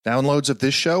Downloads of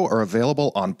this show are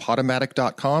available on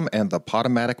Podomatic.com and the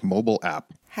Podomatic mobile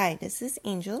app. Hi, this is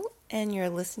Angel, and you're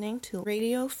listening to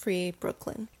Radio Free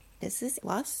Brooklyn. This is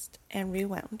Lost and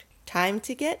Rewound. Time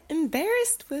to get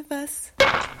embarrassed with us.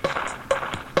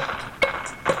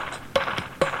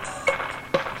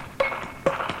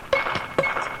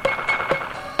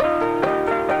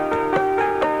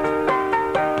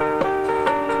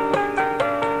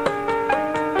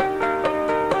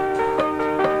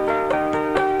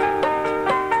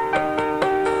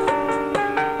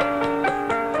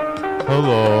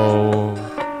 Hello.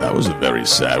 That was a very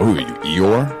sad. Who are you,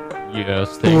 Eeyore?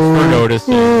 Yes, thanks for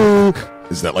noticing.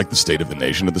 Is that like the state of the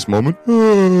nation at this moment?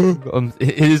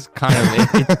 It is kind of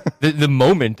the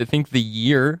moment. I think the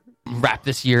year, wrap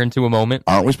this year into a moment.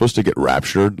 Aren't we supposed to get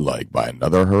raptured like by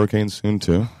another hurricane soon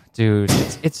too? Dude,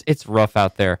 it's rough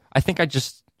out there. I think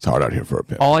it's hard out here for a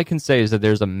bit. All I can say is that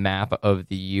there's a map of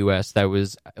the U.S. that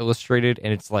was illustrated,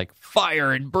 and it's like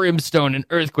fire and brimstone and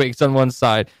earthquakes on one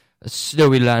side, a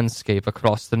snowy landscape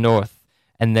across the north,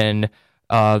 and then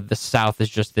the south is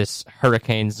just this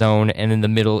hurricane zone, and in the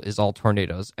middle is all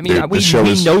tornadoes. I mean, Dude, we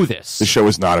know this. The show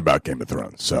is not about Game of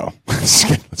Thrones, so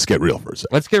let's get real for a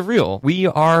second. Let's get real. We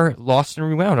are Lost and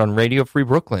Rewound on Radio Free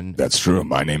Brooklyn. That's true.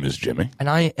 My name is Jimmy. And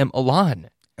I am Alon.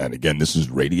 And again, this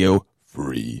is Radio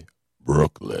Free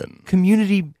Brooklyn.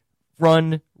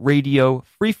 Community-run radio,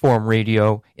 freeform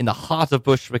radio, in the heart of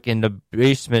Bushwick, in the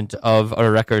basement of a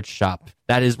record shop.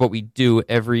 That is what we do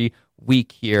every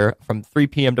week here from 3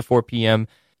 p.m. to 4 p.m.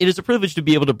 It is a privilege to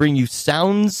be able to bring you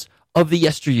sounds of the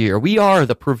yesteryear. We are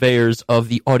the purveyors of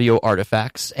the audio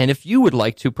artifacts, and if you would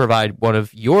like to provide one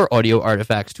of your audio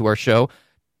artifacts to our show,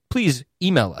 please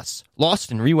email us,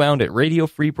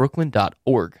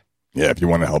 lostandrewound@radiofreebrooklyn.org. Yeah, if you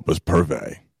want to help us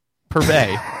purvey.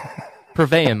 Purvey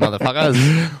him,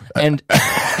 motherfuckers. And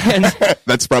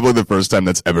that's probably the first time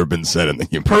that's ever been said in the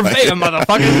human purvey him,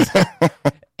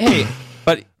 motherfuckers. Hey,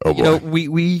 but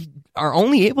we are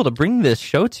only able to bring this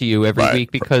show to you every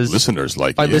week because listeners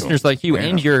like you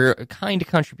and your kind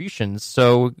contributions.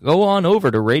 So go on over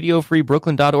to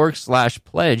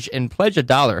radiofreebrooklyn.org/pledge and pledge $1,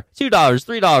 $2,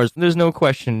 $3. There's no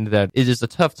question that it is a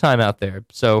tough time out there.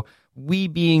 So we,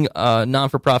 being a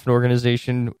non-for-profit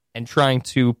organization and trying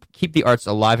to keep the arts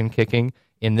alive and kicking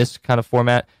in this kind of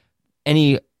format,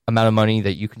 any amount of money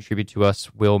that you contribute to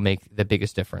us will make the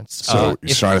biggest difference. So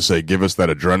he's trying to say, give us that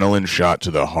adrenaline shot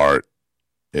to the heart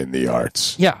in the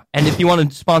arts. Yeah, and if you want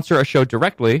to sponsor our show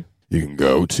directly, you can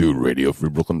go to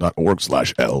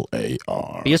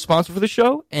radiofreebrooklyn.org/LAR. Be a sponsor for the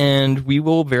show, and we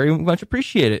will very much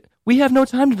appreciate it. We have no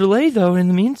time to delay, though. In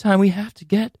the meantime, we have to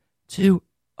get to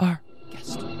our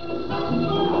guest.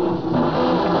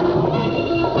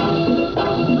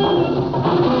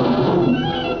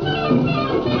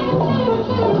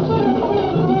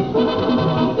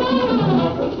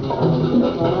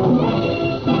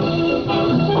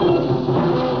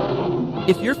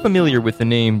 If you're familiar with the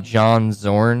name John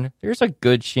Zorn, there's a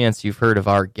good chance you've heard of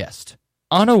our guest.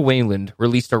 Anna Wayland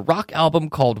released a rock album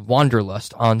called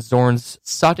Wanderlust on Zorn's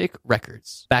Sodic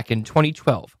Records back in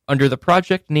 2012 under the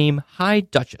project name High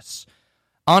Duchess.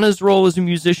 Anna's role as a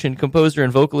musician, composer,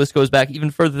 and vocalist goes back even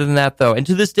further than that, though, and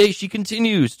to this day she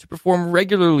continues to perform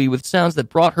regularly with sounds that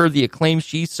brought her the acclaim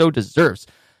she so deserves.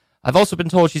 I've also been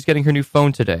told she's getting her new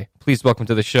phone today. Please welcome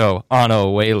to the show, Anna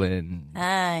Wayland.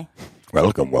 Hi.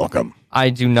 Welcome. I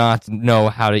do not know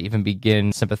how to even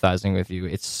begin sympathizing with you.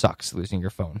 It sucks losing your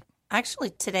phone.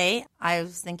 Actually, today I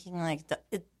was thinking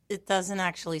it doesn't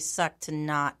actually suck to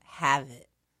not have it.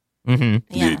 Mm-hmm.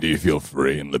 Yeah. Do you feel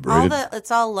free and liberated?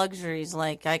 It's all luxuries.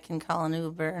 Like I can call an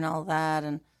Uber and all that,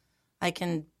 and I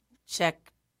can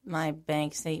check my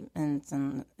bank statements,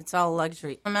 and it's all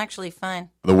luxury. I'm actually fine.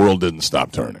 The world didn't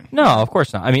stop turning. No, of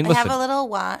course not. I mean, I listen. have a little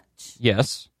watch.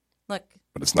 Yes. Look.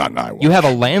 But it's not an iWatch. You have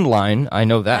a landline. I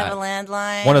know that. I have a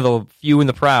landline. One of the few and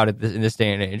the proud in this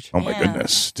day and age. Oh, my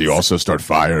goodness. Do you also start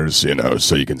fires,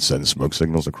 so you can send smoke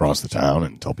signals across the town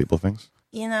and tell people things?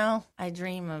 I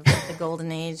dream of the golden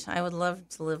age. I would love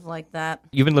to live like that.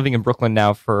 You've been living in Brooklyn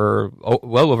now for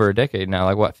well over a decade now.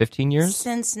 Like, what, 15 years?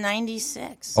 Since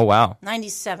 96. Oh, wow.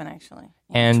 97, actually.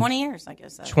 And 20 years, I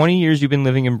guess. 20 years you've been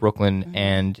living in Brooklyn,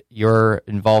 and your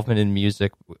involvement in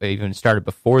music even started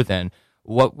before then.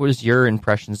 What was your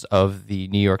impressions of the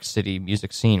New York City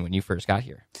music scene when you first got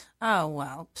here? Oh,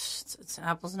 well, it's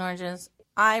apples and oranges.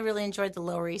 I really enjoyed the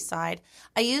Lower East Side.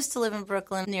 I used to live in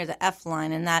Brooklyn near the F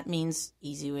line, and that means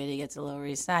easy way to get to Lower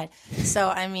East Side. So,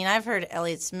 I've heard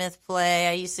Elliott Smith play.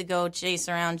 I used to go chase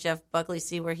around Jeff Buckley,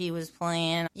 see where he was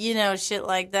playing. Shit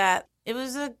like that. It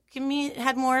was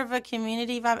had more of a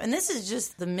community vibe. And this is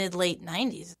just the mid-late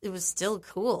 90s. It was still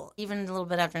cool, even a little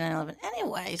bit after 9/11.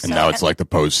 Anyway. And now it's like the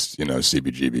post,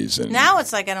 CBGBs. And now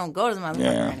it's like I don't go to the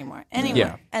motherfucker anymore. Anyway.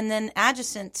 Yeah. And then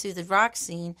adjacent to the rock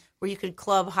scene where you could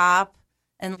club hop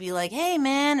and be like, hey,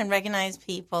 man, and recognize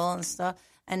people and stuff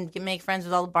and make friends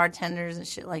with all the bartenders and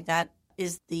shit like that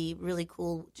is the really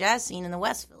cool jazz scene in the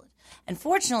West Village. And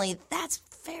fortunately, that's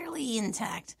fairly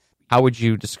intact. How would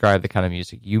you describe the kind of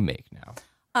music you make now?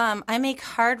 I make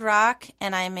hard rock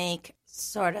and I make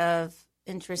sort of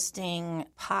interesting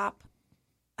pop.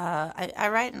 I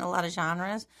write in a lot of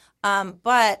genres,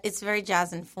 but it's very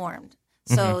jazz informed.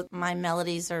 So my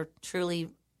melodies are truly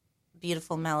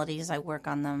beautiful melodies. I work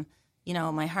on them.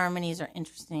 My harmonies are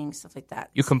interesting, stuff like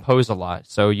that. You compose a lot,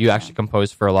 so you actually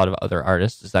compose for a lot of other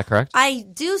artists. Is that correct? I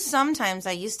do sometimes.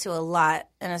 I used to a lot,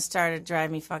 and it started to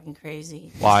drive me fucking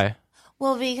crazy. Why?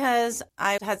 Well, because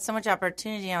I had so much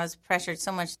opportunity. I was pressured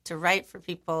so much to write for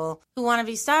people who want to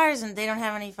be stars, and they don't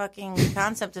have any fucking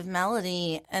concept of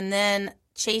melody. And then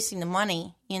chasing the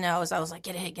money, as I was like,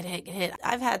 get a hit, get a hit, get a hit.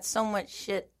 I've had so much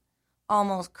shit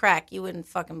almost crack, you wouldn't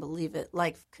fucking believe it.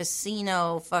 Like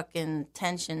casino fucking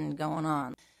tension going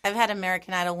on. I've had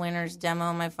American Idol winners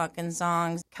demo my fucking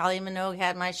songs. Kylie Minogue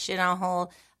had my shit on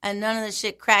hold, and none of the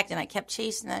shit cracked, and I kept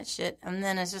chasing that shit. And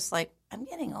then it's just like, I'm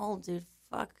getting old, dude.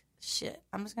 Fuck shit.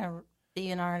 I'm just gonna be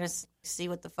an artist, see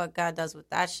what the fuck God does with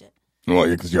that shit. Well,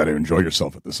 yeah, because you got to enjoy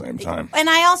yourself at the same time. And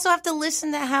I also have to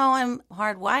listen to how I'm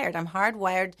hardwired. I'm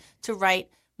hardwired to write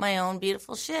my own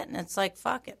beautiful shit, and it's like,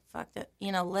 fuck it.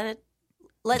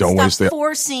 Don't waste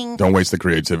the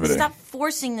creativity. Stop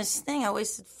forcing this thing. I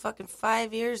wasted fucking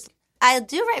 5 years. I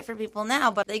do write for people now,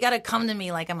 but they got to come to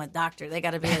me like I'm a doctor. They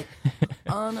got to be like,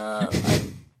 oh no.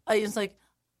 I just like,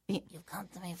 you come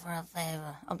to me for a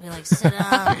favor. I'll be like, sit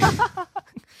down.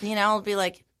 I'll be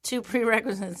like, 2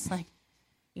 prerequisites. Like,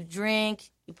 you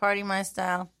drink, you party my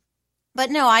style.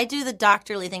 But no, I do the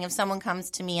doctorly thing. If someone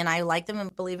comes to me and I like them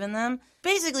and believe in them,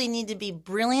 basically need to be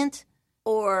brilliant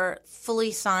or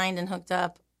fully signed and hooked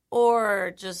up,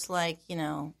 or just like,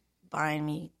 buying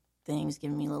me things,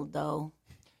 giving me a little dough.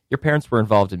 Your parents were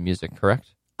involved in music,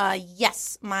 correct?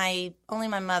 Yes. Only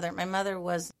my mother. My mother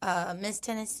was Miss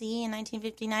Tennessee in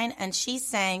 1959, and she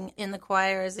sang in the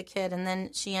choir as a kid, and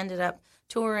then she ended up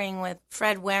touring with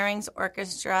Fred Waring's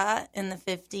orchestra in the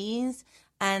 50s,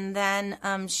 and then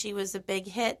she was a big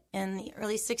hit in the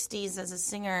early 60s as a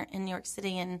singer in New York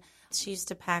City, and she used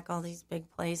to pack all these big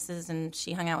places, and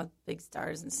she hung out with big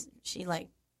stars, and she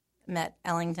met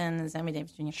Ellington and Sammy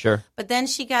Davis Jr. Sure. But then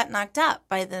she got knocked up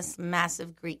by this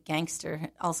massive Greek gangster,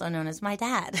 also known as my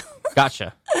dad.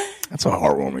 Gotcha. That's a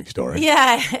heartwarming story.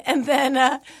 Yeah, and then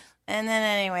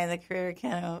anyway, the career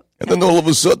kind of. And then all of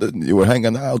a sudden, you were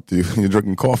hanging out, you're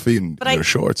drinking coffee and your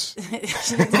shorts.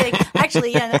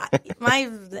 Actually, yeah.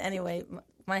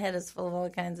 My head is full of all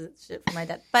kinds of shit from my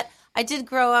dad. But I did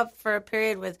grow up for a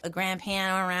period with a grand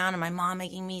piano around, and my mom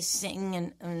making me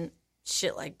sing and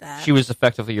shit like that. She was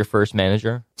effectively your first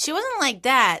manager? She wasn't like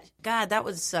that. God, that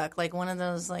would suck. Like one of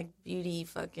those like beauty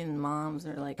fucking moms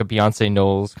or like a Beyonce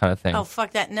Knowles kind of thing. Oh,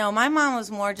 fuck that. No, my mom was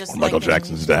more just Michael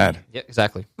Jackson's dad. Yeah,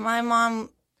 exactly. My mom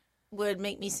would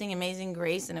make me sing Amazing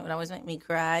Grace, and it would always make me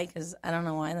cry because I don't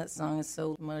know why that song is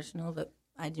so emotional, but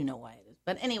I do know why it is.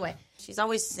 But anyway, she's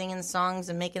always singing songs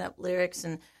and making up lyrics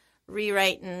and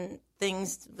rewriting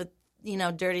things with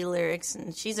dirty lyrics,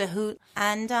 and she's a hoot.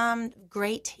 And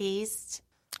great taste.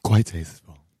 Quite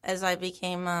tasteful. As I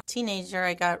became a teenager,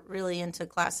 I got really into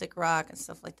classic rock and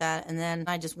stuff like that, and then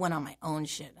I just went on my own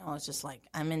shit. I was just like,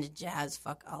 I'm into jazz,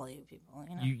 fuck all you people.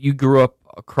 You grew up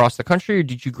across the country, or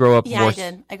did you grow up Yeah, I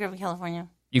did. I grew up in California.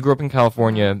 You grew up in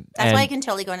California. That's why I can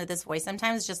totally go into this voice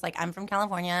sometimes. It's just like, I'm from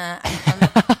California.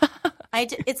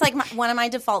 It's like one of my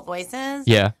default voices.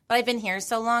 Yeah. But I've been here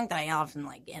so long that I often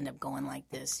end up going like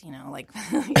this,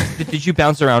 Did you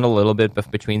bounce around a little bit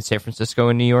between San Francisco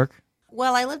and New York?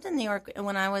 Well, I lived in New York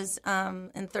when I was in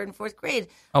 3rd and 4th grade.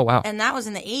 Oh, wow. And that was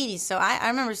in the 80s. So I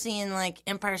remember seeing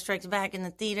Empire Strikes Back in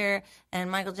the theater, and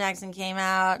Michael Jackson came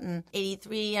out. And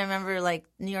 83, I remember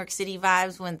New York City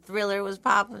vibes when Thriller was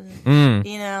popping,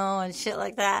 and shit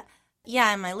like that.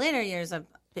 Yeah, in my later years,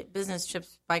 business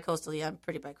trips bi-coastal. Yeah, I'm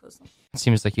pretty bi-coastal. It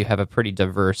seems like you have a pretty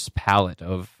diverse palette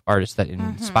of artists that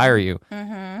inspire you.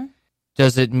 Mm-hmm.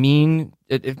 Does it mean,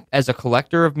 as a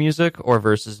collector of music, or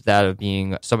versus that of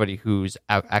being somebody who's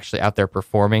actually out there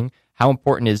performing, how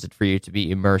important is it for you to be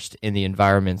immersed in the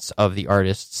environments of the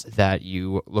artists that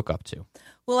you look up to?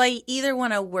 Well, I either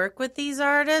want to work with these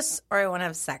artists or I want to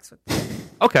have sex with them.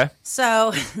 Okay.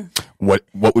 So, what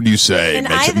would you say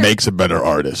makes a better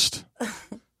artist?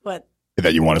 What?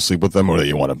 That you want to sleep with them, or that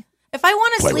you want to If I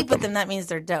want to Play sleep with with them. them, that means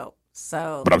they're dope.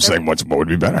 So, But I'm saying what would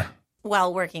be better?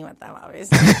 well, working with them,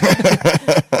 obviously.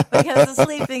 Because the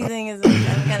sleeping thing is,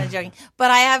 I'm kind of joking.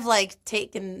 But I have, like,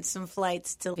 taken some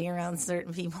flights to be around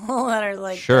certain people that are,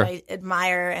 like, Sure. that I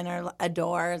admire and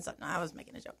adore. So, no, I was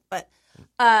making a joke. But,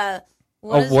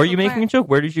 were you making a joke?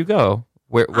 Where did you go?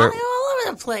 Where? I go all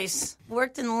over the place.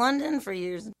 Worked in London for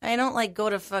years. I don't like go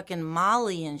to fucking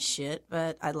Mali and shit,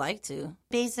 but I'd like to.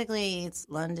 Basically, it's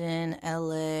London,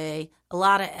 LA, a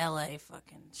lot of LA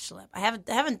fucking schlep. I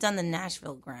haven't done the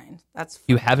Nashville grind. That's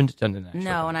You haven't done the Nashville.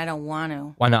 no, and I don't want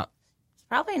to. Why not? It's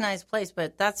probably a nice place,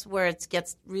 but that's where it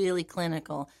gets really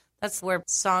clinical. That's where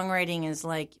songwriting is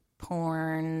like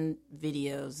porn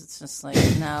videos. It's just like,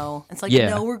 no. It's like, Yeah.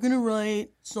 no, we're going to write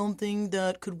something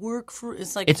that could work for...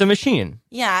 It's like... It's a machine.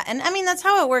 Yeah, and I mean, that's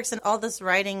how it works in all this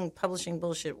writing, publishing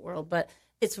bullshit world, but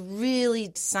it's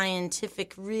really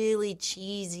scientific, really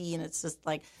cheesy, and it's just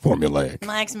like... Formulaic.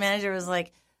 My ex-manager was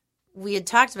like, we had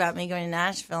talked about me going to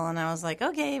Nashville, and I was like,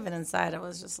 okay, but inside I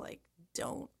was just like,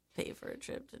 don't pay for a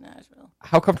trip to Nashville.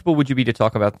 How comfortable would you be to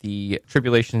talk about the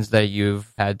tribulations that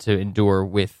you've had to endure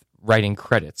with writing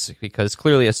credits? Because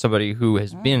clearly, as somebody who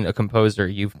has been a composer,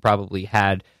 you've probably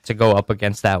had to go up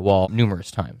against that wall numerous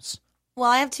times.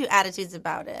 Well, I have two attitudes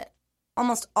about it.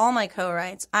 Almost all my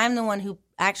co-writes, I'm the one who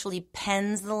actually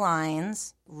pens the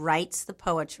lines, writes the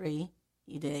poetry,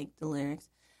 you dig, the lyrics,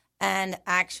 and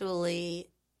actually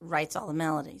writes all the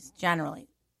melodies, generally.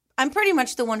 I'm pretty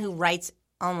much the one who writes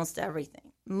almost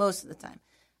everything, most of the time.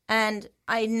 And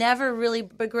I never really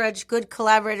begrudge good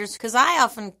collaborators because I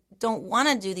often don't want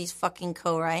to do these fucking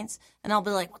co-writes. And I'll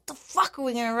be like, what the fuck are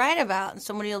we going to write about? And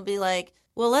somebody will be like,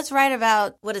 well, let's write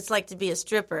about what it's like to be a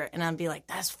stripper. And I'll be like,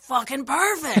 that's fucking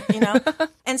perfect, you know?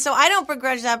 And so I don't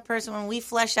begrudge that person when we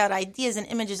flesh out ideas and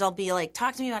images. I'll be like,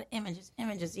 talk to me about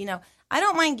images, you know? I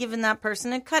don't mind giving that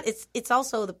person a cut. It's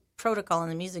also the protocol in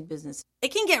the music business.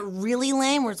 It can get really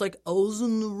lame where it's like, I was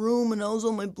in the room and I was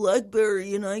on my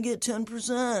BlackBerry and I get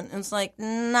 10%. And it's like,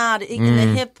 nah, in the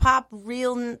hip-hop,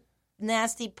 real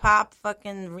nasty pop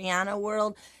fucking Rihanna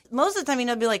world, most of the time, you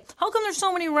know, it'd be like, how come there's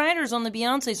so many writers on the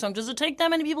Beyonce song? Does it take that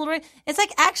many people to write? It's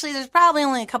like, actually, there's probably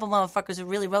only a couple motherfuckers who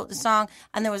really wrote the song,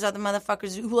 and there was other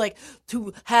motherfuckers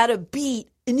who had a beat,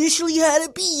 initially had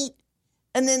a beat,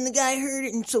 and then the guy heard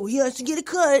it, and so he has to get a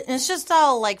cut. And it's just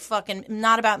all, like, fucking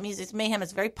not about music. It's mayhem.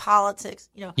 It's very politics,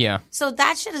 you know. Yeah. So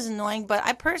that shit is annoying, but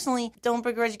I personally don't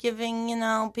begrudge giving, you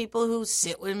know, people who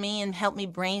sit with me and help me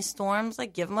brainstorm. It's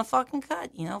like, give them a fucking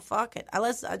cut, you know, fuck it.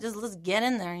 Let's get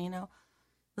in there, you know.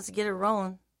 Let's get it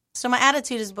rolling. So my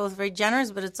attitude is both very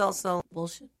generous, but it's also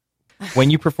bullshit.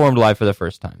 When you performed live for the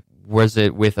first time, was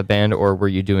it with a band or were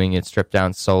you doing it stripped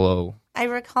down solo? I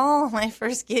recall my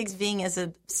first gigs being as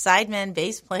a sideman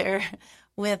bass player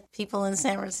with people in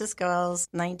San Francisco. I was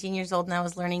 19 years old and I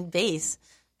was learning bass.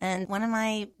 And one of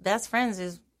my best friends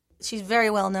she's very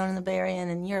well known in the Bay Area and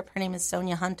in Europe. Her name is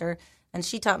Sonia Hunter, and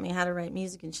she taught me how to write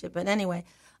music and shit. But anyway,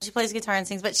 she plays guitar and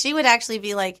sings. But she would actually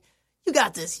be like, you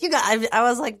got this. I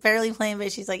was like barely playing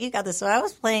bass. She's like, you got this. So I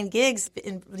was playing gigs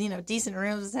in, you know, decent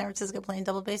rooms in San Francisco playing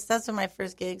double bass. That's one of my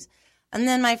first gigs. And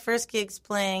then my first gigs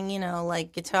playing, you know,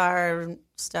 like guitar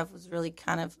stuff was really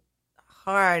kind of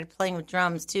hard, playing with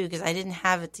drums too, because I didn't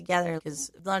have it together,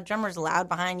 because a lot of drummers loud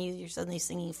behind you, you're suddenly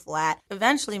singing flat.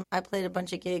 Eventually, I played a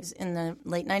bunch of gigs in the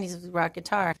late 90s with rock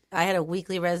guitar. I had a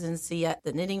weekly residency at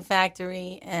the Knitting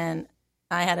Factory, and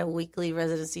I had a weekly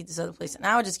residency at this other place. And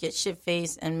I would just get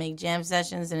shit-faced and make jam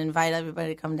sessions and invite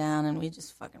everybody to come down, and we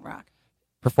just fucking rock.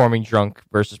 Performing drunk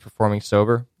versus performing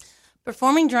sober?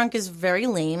 Performing drunk is very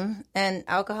lame, and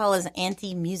alcohol is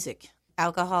anti-music.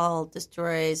 Alcohol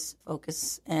destroys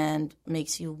focus and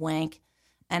makes you wank,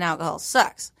 and alcohol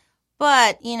sucks.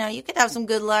 But, you know, you could have some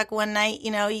good luck one night.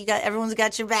 You know, everyone's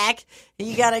got your back.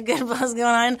 You got a good buzz going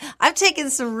on. I've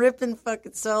taken some ripping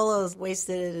fucking solos,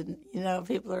 wasted, and, you know,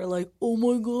 people are like, oh,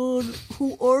 my God,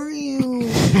 who are you?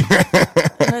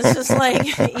 And it's just like,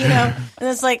 you know, and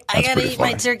it's like, I got to eat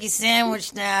my turkey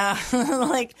sandwich now.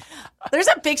 Like, there's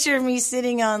a picture of me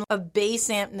sitting on a bass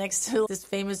amp next to this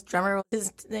famous drummer.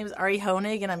 His name is Ari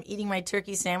Honig, and I'm eating my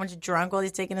turkey sandwich drunk while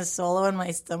he's taking a solo, and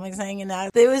my stomach's hanging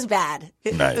out. It was bad.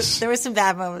 Nice. There were some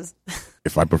bad moments.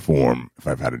 If I perform, if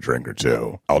I've had a drink or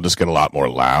two, I'll just get a lot more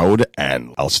loud,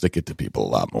 and I'll stick it to people a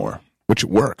lot more, which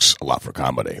works a lot for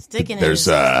comedy. Sticking there's,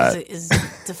 it is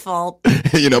default.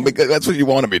 You know, because that's what you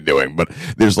want to be doing, but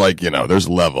there's like, you know, there's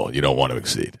level you don't want to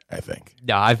exceed, I think.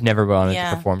 No, I've never gone in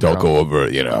to perform Don't drunk. go over,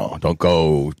 you know, don't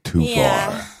go too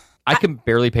far. I can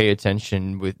barely pay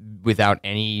attention without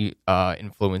any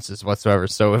influences whatsoever.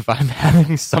 So if I'm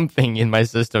having something in my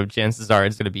system, chances are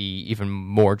it's going to be even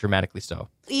more dramatically so.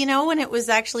 You know, when it was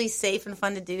actually safe and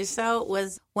fun to do so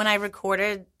was when I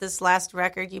recorded this last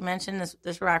record you mentioned,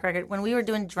 this rock record. When we were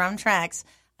doing drum tracks,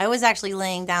 I was actually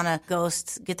laying down a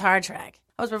ghost guitar track.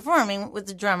 I was performing with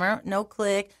the drummer, no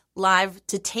click, live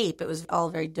to tape. It was all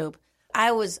very dope.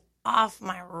 I was off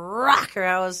my rocker.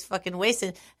 I was fucking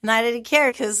wasted. And I didn't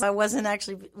care because I wasn't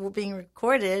actually being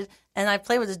recorded. And I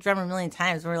played with this drummer a million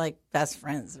times. We're like best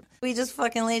friends. We just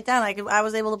fucking laid down. I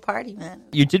was able to party, man.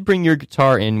 You did bring your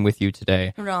guitar in with you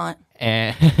today. Right.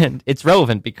 And it's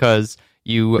relevant because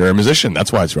you're a musician.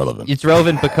 That's why it's relevant. It's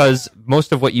relevant because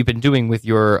most of what you've been doing with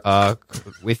your suck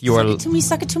it to me,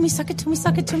 suck it to me, suck it to me,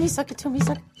 suck it to me, suck it to me,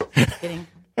 suck it. Kidding.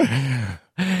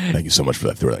 Thank you so much for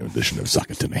that thrilling addition of suck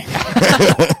it to me.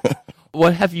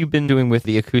 What have you been doing with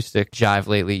the acoustic jive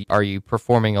lately? Are you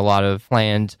performing a lot of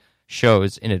planned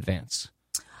shows in advance?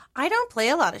 I don't play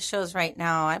a lot of shows right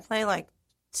now. I play like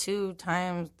 2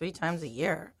 times, 3 times a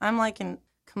year. I'm like a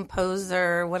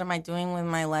composer. What am I doing with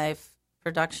my life?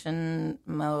 Production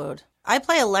mode. I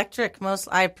play electric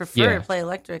I prefer to play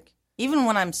electric, even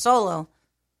when I'm solo.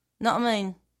 No, I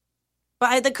mean,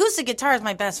 but the acoustic guitar is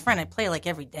my best friend. I play like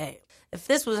every day. If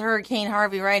this was Hurricane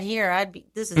Harvey right here,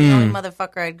 this is the only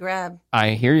motherfucker I'd grab.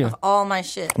 I hear you. Of all my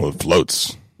shit. Well, it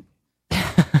floats.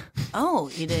 Oh,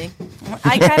 you dig?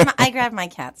 I grab my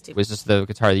cats too. Was this the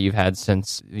guitar that you've had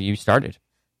since you started?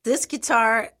 This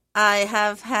guitar I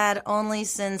have had only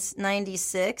since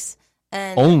 '96.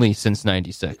 And only since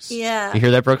 '96. Yeah. You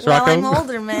hear that, Brooks Rocco? Well, I'm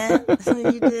older, man.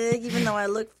 You dig? Even though I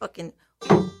look fucking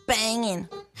banging.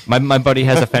 My buddy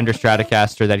has a Fender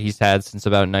Stratocaster that he's had since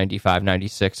about 95,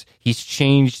 96. He's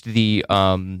changed the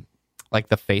like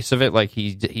the face of it. Like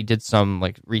he did some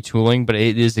like retooling, but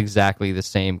it is exactly the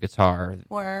same guitar.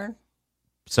 Word.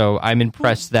 So I'm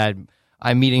impressed that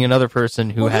I'm meeting another person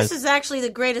who has... This is actually the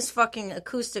greatest fucking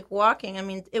acoustic walking. I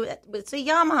mean, it's a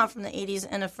Yamaha from the 80s,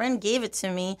 and a friend gave it to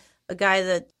me, a guy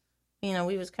that, you know,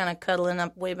 we was kind of cuddling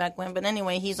up way back when. But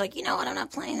anyway, he's like, you know what, I'm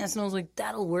not playing this. And I was like,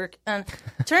 that'll work. And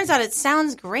turns out it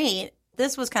sounds great.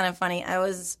 This was kind of funny. I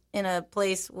was in a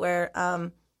place where,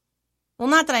 well,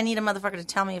 not that I need a motherfucker to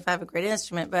tell me if I have a great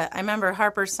instrument, but I remember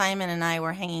Harper Simon and I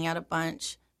were hanging out a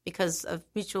bunch because of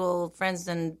mutual friends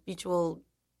and mutual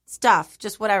stuff,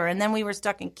 just whatever. And then we were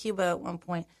stuck in Cuba at one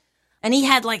point, and he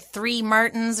had like 3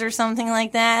 Martins or something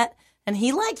like that, and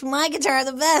he liked my guitar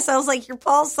the best. I was like, you're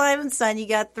Paul Simon's son, you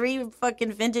got 3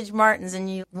 fucking vintage Martins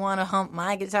and you want to hump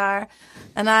my guitar?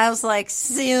 And I was like,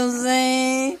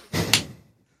 Susie,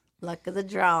 luck of the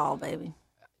draw, baby.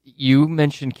 You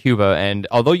mentioned Cuba, and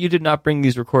although you did not bring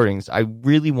these recordings, I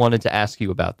really wanted to ask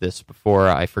you about this before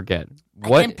I forget.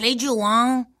 I can play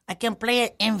Juan. I can play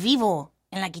it en vivo,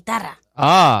 en la guitarra.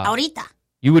 Ahorita.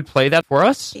 You would play that for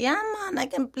us? Yeah, man, I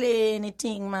can play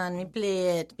anything, man. We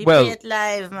play it. We play it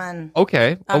live, man.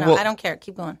 Okay. Oh, no, I don't care.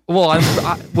 Keep going. Well,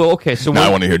 okay. So now I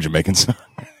want to hear Jamaican song.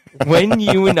 When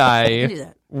you and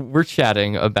I were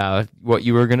chatting about what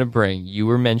you were going to bring, you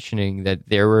were mentioning that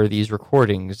there were these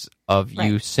recordings of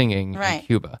you singing in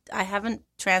Cuba. I haven't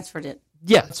transferred it.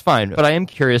 Yeah, it's fine. But I am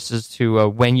curious as to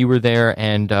when you were there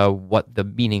and what the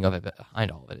meaning of it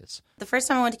behind all of it is. The first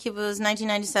time I went to Cuba was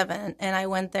 1997, and I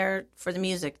went there for the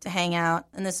music, to hang out.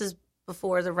 And this is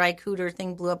before the Rycooter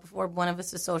thing blew up, before Buena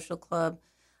Vista Social Club.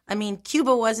 I mean,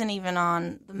 Cuba wasn't even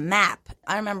on the map.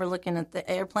 I remember looking at the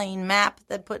airplane map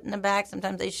that put in the back.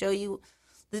 Sometimes they show you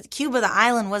Cuba, the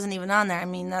island, wasn't even on there. I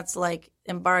mean, that's like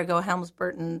embargo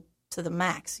Helms-Burton to the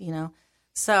max, you know.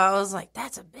 So I was like,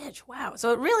 that's a bitch. Wow.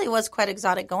 So it really was quite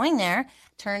exotic going there.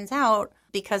 Turns out,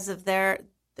 because of the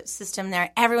system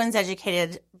there, everyone's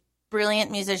educated,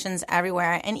 brilliant musicians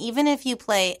everywhere. And even if you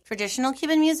play traditional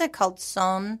Cuban music called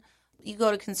son, you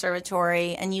go to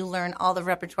conservatory and you learn all the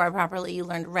repertoire properly. You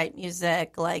learn to write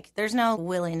music. Like, there's no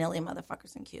willy-nilly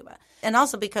motherfuckers in Cuba. And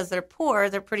also because they're poor,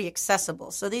 they're pretty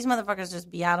accessible. So these motherfuckers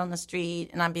just be out on the street,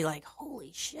 and I'd be like,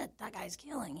 holy shit, that guy's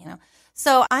killing, you know?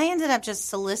 So I ended up just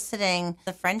soliciting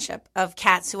the friendship of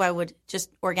cats who I would just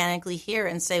organically hear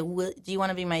and say, do you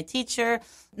want to be my teacher?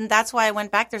 And that's why I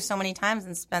went back there so many times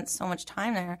and spent so much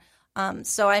time there.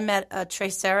 So I met a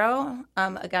tracero,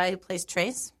 a guy who plays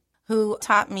trace, who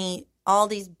taught me all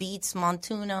these beats,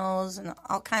 montunos, and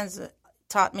all kinds of,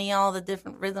 taught me all the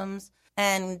different rhythms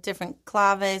and different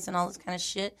claves and all this kind of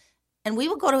shit. And we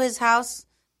would go to his house,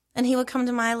 and he would come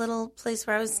to my little place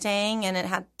where I was staying, and it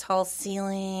had tall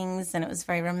ceilings, and it was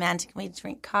very romantic. We'd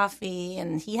drink coffee,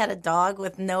 and he had a dog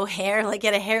with no hair. Like, he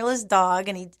had a hairless dog,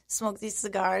 and he'd smoke these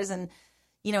cigars, and,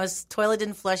 his toilet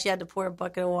didn't flush. He had to pour a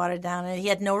bucket of water down it. He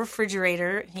had no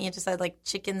refrigerator. He just had like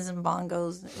chickens and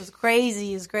bongos. It was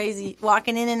crazy. It was crazy.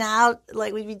 Walking in and out,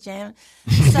 like we'd be jamming.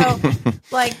 So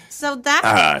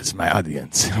that. It's my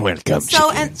audience. Welcome,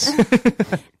 So chickens.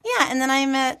 and then I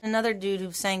met another dude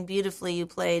who sang beautifully. Who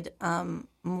played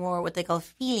more what they call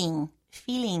feeling.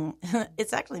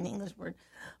 It's actually an English word,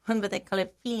 but they call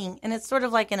it feeling, and it's sort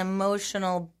of like an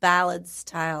emotional ballad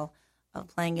style of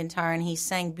playing guitar, and he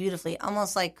sang beautifully,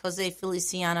 almost like Jose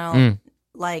Feliciano,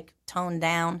 like toned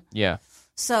down. Yeah.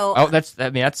 So,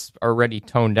 that's already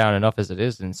toned down enough as it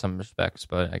is in some respects,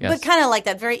 but I guess. But kind of like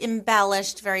that, very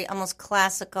embellished, very almost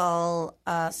classical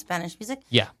Spanish music.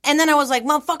 Yeah. And then I was like,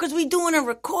 motherfuckers, we doing a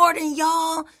recording,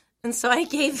 y'all. And so I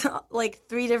gave like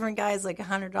 3 different guys like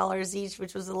 $100 each,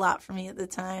 which was a lot for me at the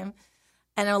time.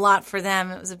 And a lot for them.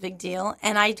 It was a big deal.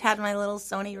 And I had my little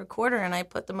Sony recorder, and I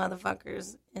put the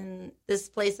motherfuckers in this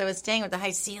place I was staying with the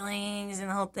high ceilings and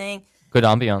the whole thing. Good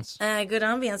ambiance. Good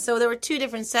ambiance. So there were 2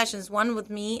 different sessions, one with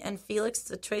me and Felix,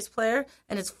 the trace player,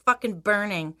 and it's fucking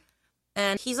burning.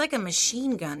 And he's like a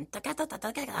machine gun. It's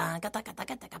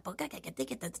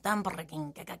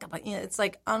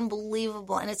like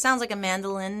unbelievable. And it sounds like a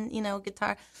mandolin,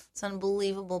 guitar. It's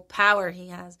unbelievable power he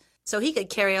has. So he could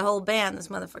carry a whole band, this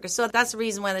motherfucker. So that's the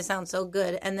reason why they sound so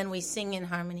good. And then we sing in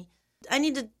harmony. I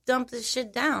need to dump this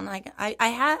shit down. I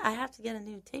have to get a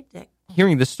new tape deck.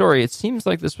 Hearing the story, it seems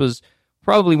like this was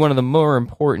probably one of the more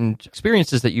important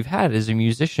experiences that you've had as a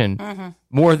musician,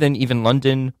 more than even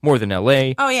London, more than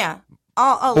LA. Oh, yeah.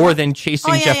 More than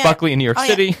chasing Jeff Buckley in New York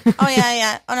City.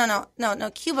 Yeah. Oh, no.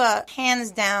 Cuba,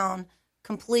 hands down,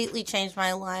 completely changed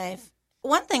my life.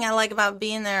 One thing I like about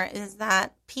being there is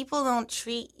that people don't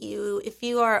treat you, if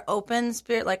you are open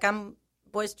spirit, like I'm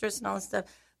boisterous and all this stuff,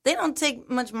 they don't take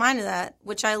much mind of that,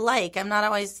 which I like. I'm not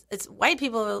always, it's white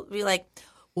people will be like,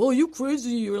 whoa, you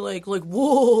crazy, or like,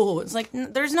 whoa. It's like,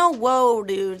 there's no whoa,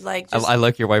 dude. Like, I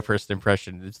like your white person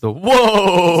impression. It's the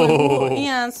whoa.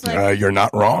 It's like, You're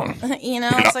not wrong. You're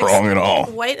not wrong at all.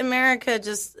 White America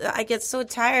I get so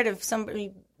tired of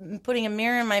somebody putting a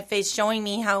mirror in my face showing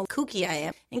me how kooky I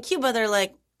am. In Cuba, they're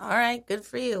like, all right, good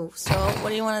for you. So what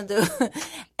do you want to do?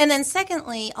 And then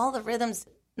secondly, all the rhythms,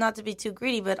 not to be too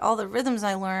greedy, but all the rhythms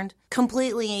I learned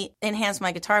completely enhanced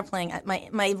my guitar playing.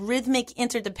 My rhythmic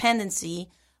interdependency,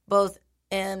 both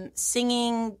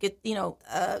singing,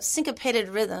 syncopated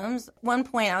rhythms. One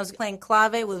point I was playing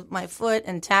clave with my foot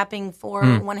and tapping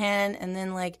one hand, and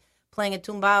then like playing a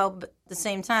tumbao but at the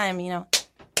same time,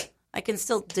 I can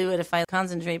still do it if I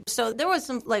concentrate. So there was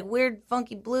some like weird,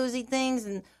 funky, bluesy things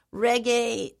and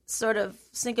reggae sort of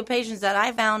syncopations that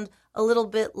I found a little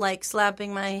bit like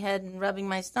slapping my head and rubbing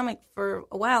my stomach for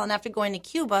a while. And after going to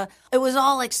Cuba, it was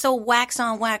all like so wax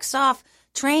on, wax off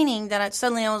training that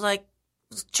suddenly I was like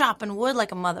chopping wood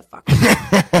like a motherfucker.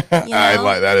 I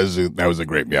like that was a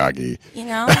great Miyagi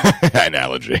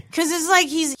analogy. Because it's like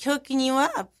he's hooking you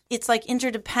up. It's like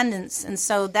interdependence. And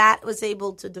so that was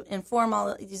able to inform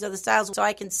all these other styles so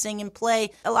I can sing and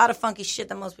play a lot of funky shit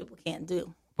that most people can't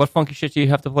do. What funky shit do you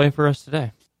have to play for us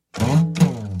today?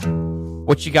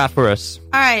 What you got for us?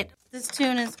 All right. This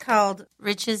tune is called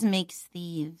Riches Makes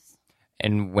Thieves.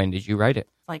 And when did you write it?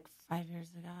 Like 5 years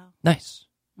ago. Nice.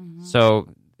 Mm-hmm. So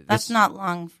that's not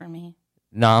long for me.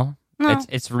 No.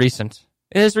 It's recent.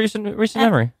 It is recent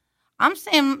memory. I'm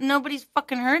saying nobody's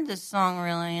fucking heard this song,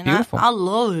 really, and Beautiful. I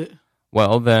love it.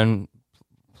 Well, then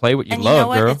play what you and love, you know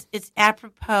what? girl. It's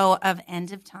apropos of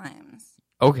End of Times.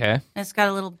 Okay. And it's got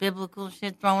a little biblical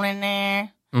shit thrown in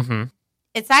there. Mm-hmm.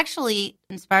 It's actually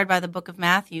inspired by the book of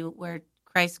Matthew, where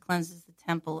Christ cleanses the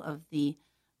temple of the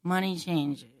money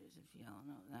changers, if you all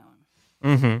know that one.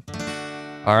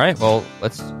 Mm-hmm. All right, well,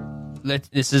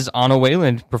 this is Anna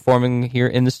Wayland performing here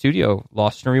in the studio,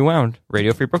 Lost and Rewound,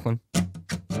 Radio Free Brooklyn.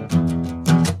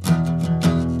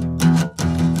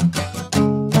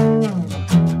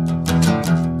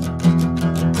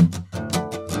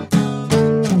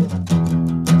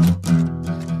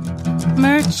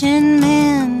 Merchant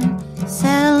man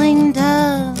selling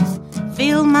doves,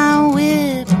 feel my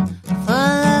whip full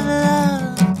of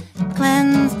love,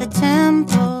 cleanse the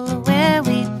temple where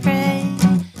we pray,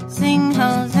 sing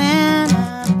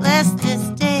Hosanna, bless this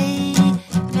day,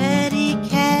 petty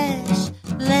cash,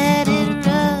 let it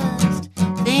rust,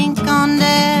 think on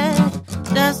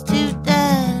death, dust to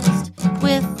dust,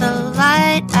 with the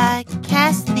light I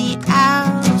cast thee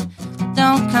out,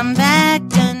 don't come back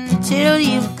until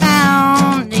you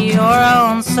found your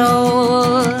own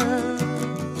soul,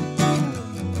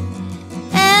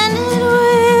 and it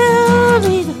will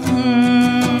be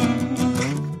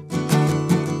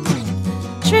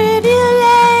tribulation,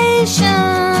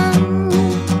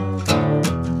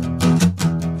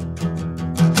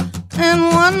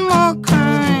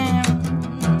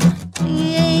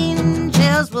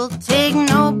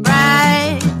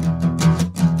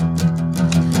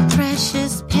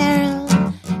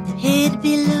 it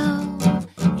below,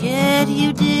 yet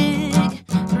you dig,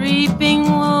 reaping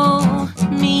woe,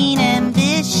 mean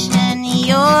ambition,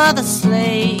 you're the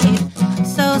slave,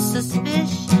 so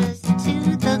suspicious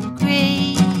to the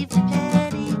grave,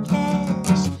 petty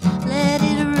cash, let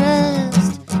it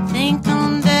rust, think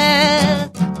on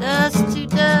death, dust to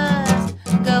dust,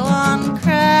 go on,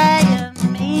 cry,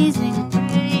 amazing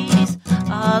grace,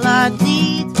 all our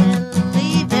deeds will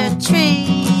leave their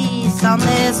trace on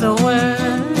this world,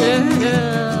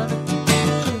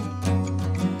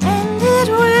 and it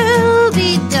will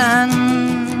be done.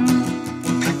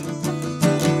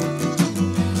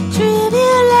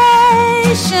 Tribulation,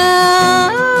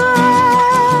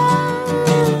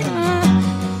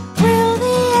 will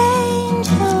the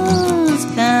angels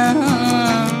come?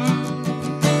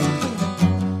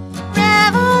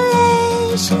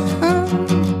 Revelation,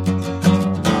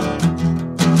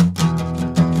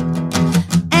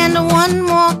 and one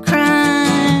more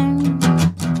crime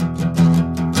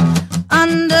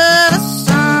under the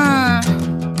sun.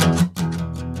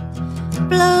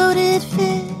 Bloated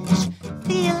fish,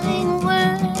 feeling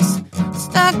worse,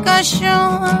 stuck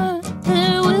ashore,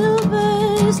 it will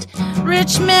burst.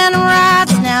 Rich man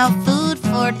rots, now food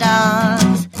for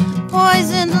dogs.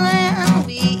 Poisoned land,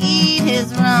 we eat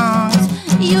his wrongs.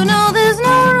 You know there's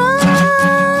no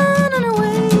running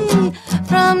away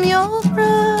from your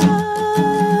brother.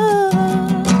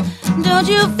 Don't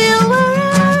you feel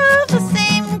we're of the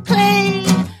same clay?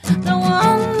 The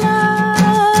one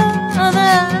mother.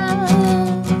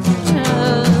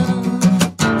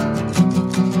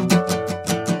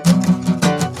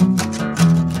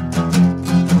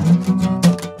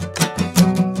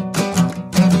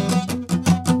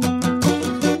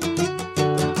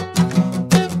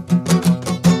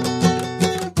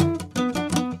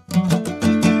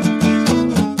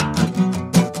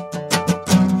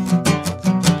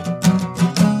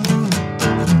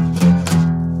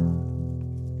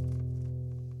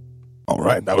 All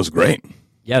right, that was great.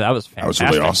 Yeah, that was That was fantastic.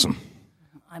 really awesome.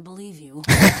 I believe you.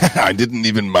 I didn't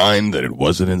even mind that it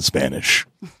wasn't in Spanish.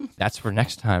 That's for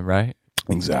next time, right?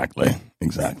 Exactly.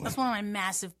 That's one of my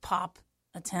massive pop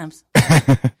attempts.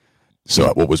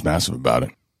 So what was massive about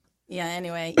it? Yeah,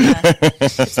 anyway, yeah.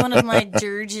 It's one of my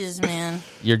dirges, man.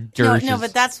 Your dirges. No,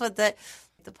 but that's what the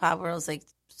pop world's like.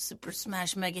 Super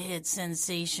smash mega hit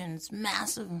sensation. It's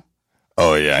massive.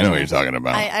 Oh, yeah, I know what you're talking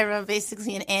about. I wrote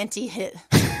basically an anti-hit.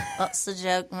 What's the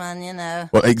joke, man? You know.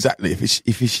 Well, exactly. If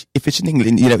it's in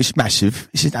England, you know, it's massive.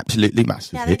 This is absolutely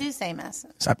massive. Yeah, they do say massive.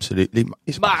 It's absolutely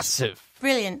it's massive.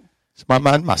 Brilliant. It's my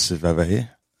man massive over here.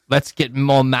 Let's get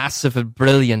more massive and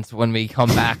brilliant when we come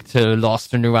back to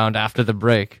Lost and Rewound after the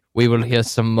break. We will hear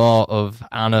some more of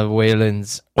Anna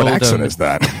Wayland's What Oldham. accent is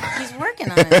that? He's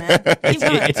working on it, man.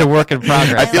 It's a work in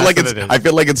progress. I feel like That's what it is. I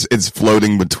feel like it's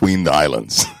floating between the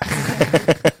islands.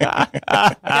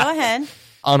 Go ahead.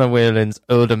 Anna Wayland's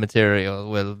older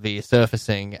material will be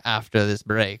surfacing after this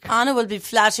break. Anna will be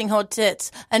flashing her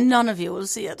tits, and none of you will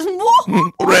see it.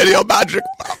 Radio magic.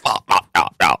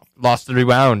 Lost and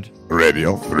Rewound.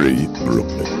 Radio 3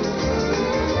 Brooklyn.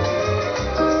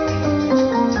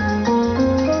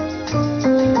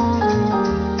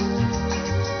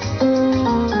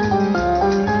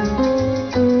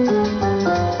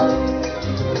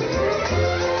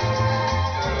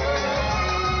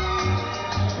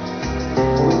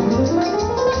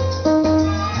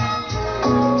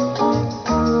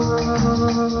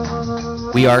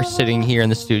 We are sitting here in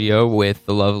the studio with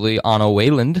the lovely Anna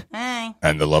Wayland. Hey.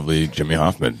 And the lovely Jimmy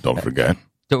Hoffman. Don't forget.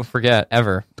 Don't forget,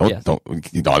 ever. Yes. I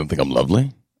don't think I'm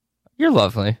lovely. You're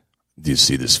lovely. Do you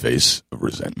see this face of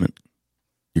resentment?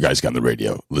 You guys got on the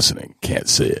radio listening. Can't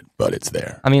see it, but it's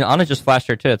there. I mean, Anna just flashed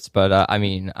her tits, but I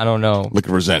mean, I don't know. Look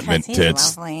at resentment, Because he's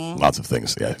tits, lovely. lots of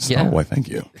things. Yes. Yeah. Oh, why, thank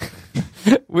you.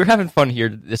 We're having fun here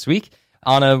this week.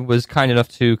 Anna was kind enough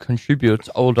to contribute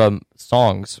older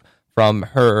songs from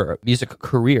her music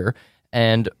career.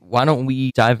 And why don't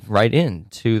we dive right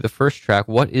into the first track?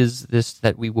 What is this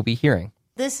that we will be hearing?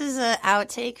 This is an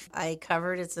outtake I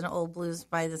covered. It's an old blues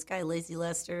by this guy, Lazy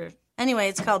Lester. Anyway,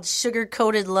 it's called Sugar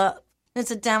Coated Love.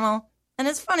 It's a demo, and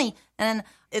it's funny. And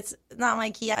it's not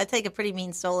my key. I take a pretty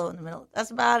mean solo in the middle.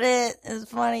 That's about it. It's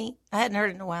funny. I hadn't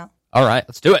heard it in a while. All right,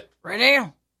 let's do it. Ready?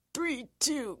 3,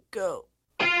 2, go.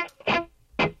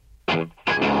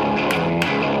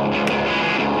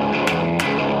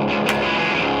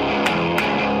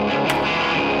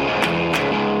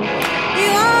 You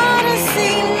ought to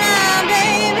see my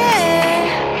baby.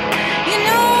 You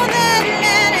know that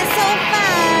man is so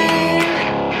fine.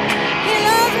 He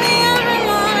loves me every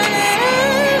morning and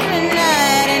every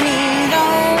night, and he's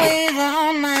always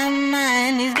on my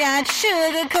mind. He's got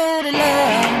sugar-coated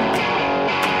love.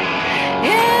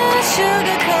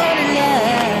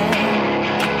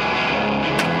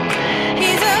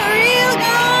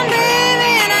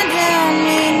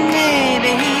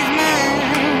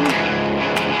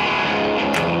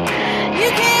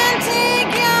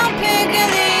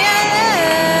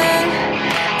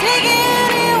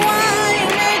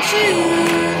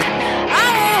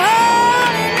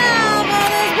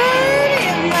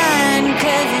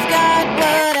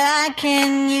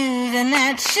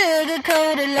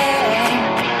 sugar-coated love.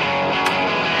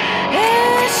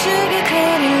 Yeah,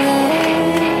 sugar-coated love.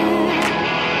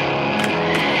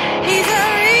 He's a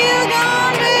real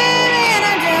gone baby, and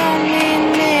I don't mean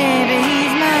maybe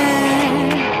he's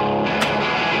mine.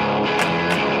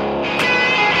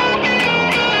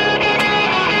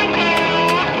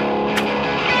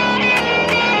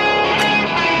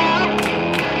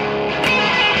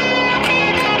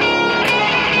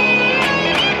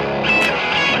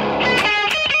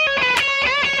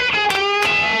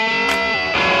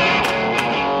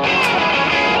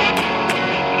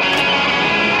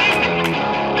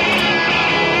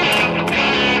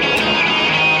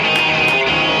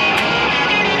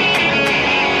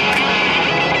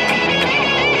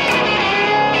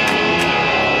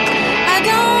 I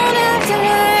don't have to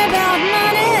worry about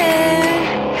money.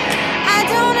 I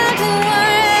don't have to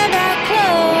worry about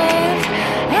clothes.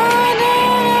 I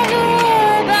don't have to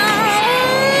worry about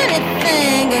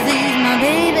anything, 'cause he's my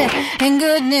baby, and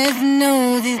goodness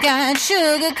knows he's got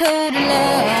sugar-coated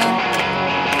love.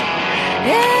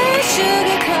 Yeah,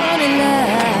 sugar-coated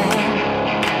love.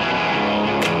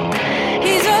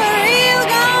 He's a real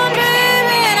gone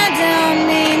baby, and I don't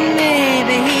mean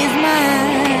maybe he's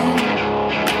mine.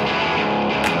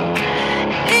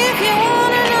 If you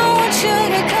wanna know what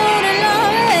sugar-coated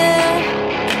love is,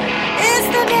 it's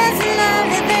the best love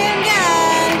that they've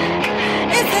got.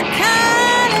 It's the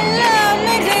kind of love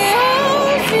makes the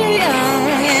old feel young,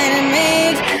 and it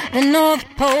makes the North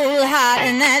Pole hot,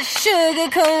 and that's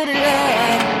sugar-coated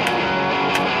love.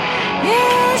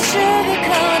 Yeah,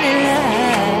 sugar-coated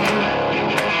love.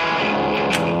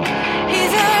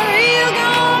 He's a real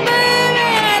gone baby,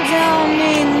 and I don't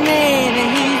mean maybe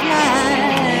he's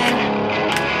mine.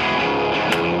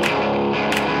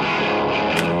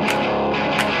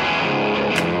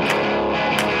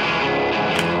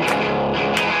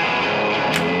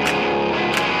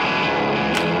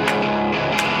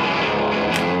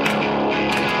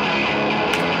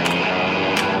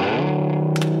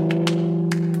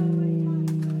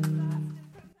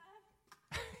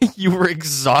 You were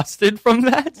exhausted from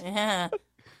that? Yeah.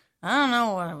 I don't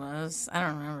know what it was. I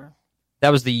don't remember. That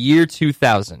was the year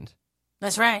 2000.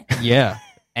 That's right. Yeah.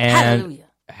 And Hallelujah.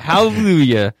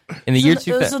 hallelujah. In the year It was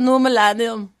 2000. a new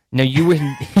millennium. Now you were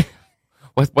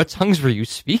what tongues were you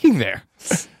speaking there?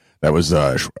 That was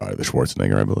the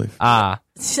Schwarzenegger, I believe. Ah.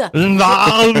 So glad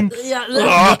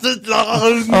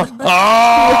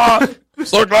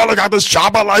I got this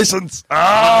chopper license.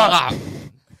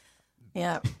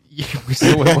 Yeah.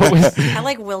 So what was I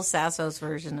like Will Sasso's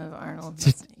version of Arnold.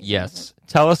 Yes.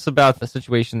 Tell us about the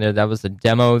situation there. That was a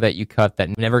demo that you cut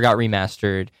that never got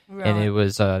remastered, and Right. it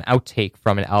was an outtake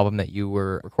from an album that you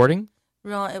were recording?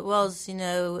 Right, it was,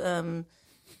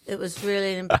 it was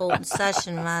really an important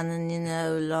session, man,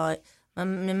 and, like, my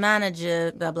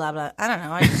manager, blah, blah, blah. I don't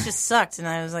know, it just sucked, and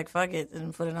I was like, fuck it,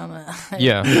 and put it on a...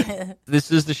 Yeah.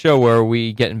 This is the show where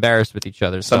we get embarrassed with each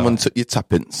other. So. Someone took your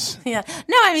tuppence. Yeah.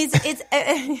 No, I mean,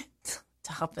 it's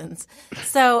tuppence.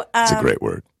 So... It's a great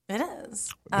word. It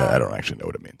is. I don't actually know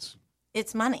what it means.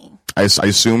 It's money. I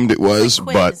assumed it was,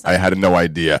 Like but quiz. I had no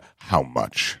idea how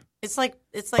much. It's like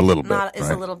A little bit, not, it's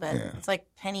a right? little bit. Yeah. It's like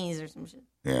pennies or some shit.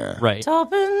 Yeah. Right.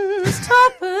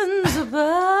 Tuppence a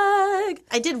bag.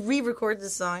 I did re-record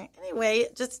this song. Anyway,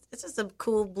 it's just a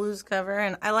cool blues cover,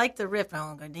 and I like the riff.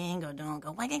 Don't go, dingo, don't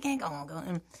go, wag, go.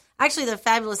 And actually, the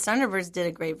Fabulous Thunderbirds did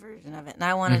a great version of it, and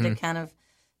I wanted to kind of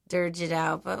dirge it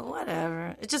out, but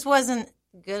whatever. It just wasn't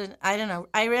good. I don't know.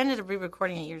 I ended up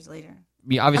re-recording it years later.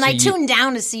 Yeah, And obviously, I tuned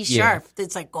down to C sharp.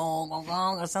 It's like gong, gong,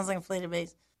 gong. It sounds like inflated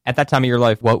bass. at that time of your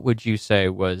life, what would you say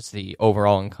was the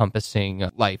overall encompassing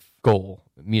life goal,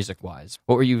 music-wise?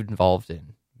 What were you involved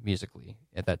in musically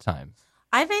at that time?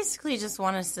 I basically just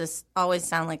want us to always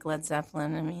sound like Led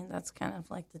Zeppelin. I mean, that's kind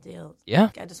of like the deal. Yeah.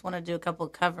 I just want to do a couple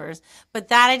of covers. But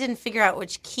that I didn't figure out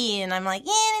which key, and I'm like,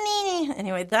 yeah.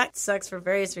 Anyway, that sucks for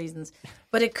various reasons.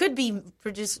 But it could be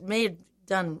produced,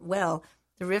 done well.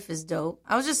 The riff is dope.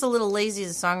 I was just a little lazy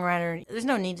as a songwriter. There's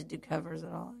no need to do covers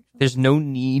at all. There's no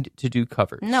need to do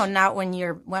covers. No, not when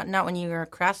you're a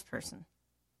craftsperson.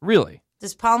 Really?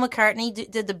 Does Paul McCartney,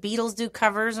 did the Beatles do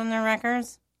covers on their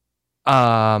records?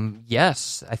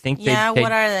 Yes. I think they Yeah,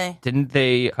 what are they? Didn't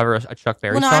they cover a Chuck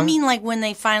Berry Well, no, song? I mean like when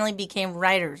they finally became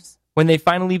writers. When they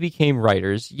finally became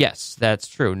writers, yes, that's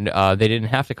true. They didn't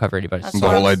have to cover anybody's That's The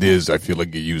song. whole idea is I feel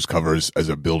like you use covers as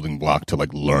a building block to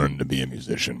like learn to be a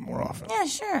musician more often. Yeah,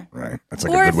 sure. Right? That's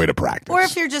like Or a if- good way to practice. Or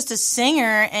if you're just a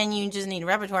singer and you just need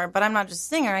repertoire, but I'm not just a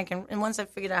singer, and once I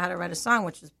figured out how to write a song,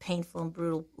 which was painful and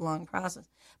brutal, long process.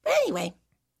 But anyway,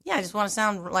 yeah, I just want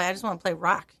to play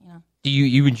rock, you know. Do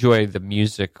you enjoy the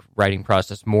music writing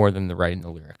process more than the writing the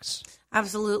lyrics?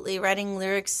 Absolutely. Writing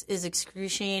lyrics is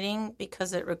excruciating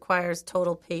because it requires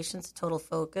total patience, total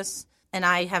focus. And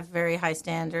I have very high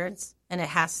standards, and it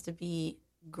has to be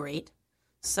great.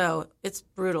 So it's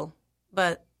brutal.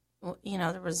 But,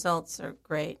 the results are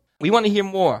great. We want to hear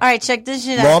more. All right, check this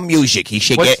shit More out. music. He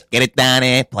should get it down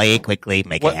there, play it quickly,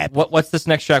 make it happen. What's this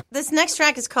next track? This next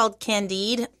track is called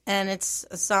Candide, and it's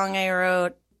a song I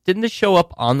wrote. Didn't this show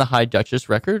up on the High Duchess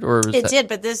record? Or was It did,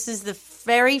 but this is the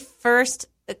very first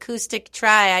acoustic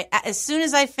try. As soon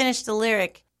as I finished the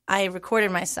lyric, I recorded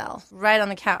myself right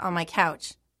on my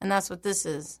couch, and that's what this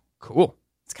is. Cool.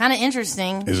 It's kind of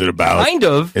interesting. Is it about? Kind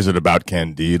of. Is it about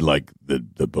Candide, like the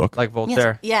book? Like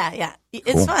Voltaire. Yes. Yeah.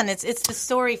 It's Cool. fun. It's the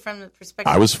story from the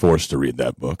perspective. I was forced to read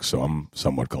that book, so I'm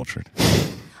somewhat cultured.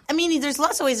 I mean, there's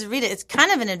lots of ways to read it. It's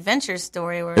kind of an adventure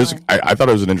story. Where I thought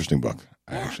it was an interesting book.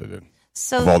 I actually did.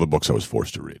 So, Of all the books I was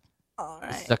forced to read. all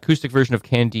It's right. the acoustic version of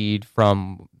Candide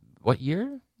from what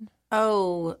year?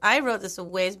 Oh, I wrote this a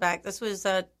ways back. This was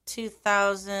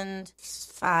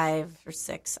 2005 or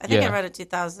 6. I think Yeah. I wrote it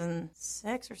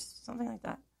 2006 or something like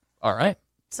that. All right.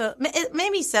 So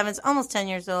maybe 7. It's almost 10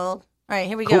 years old. All right,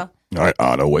 here we Cool. go. All right,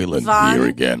 Anna Wayland here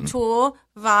again. Two,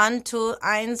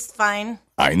 eins, fein.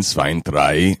 1, 2,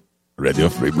 3, Radio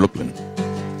Free Brooklyn.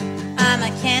 I'm a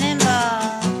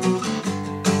cannonball.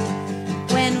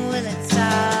 When will it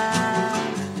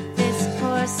stop? This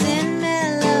course in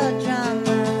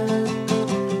melodrama.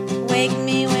 Wake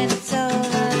me when it's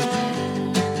over.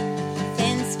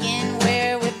 Thin skin,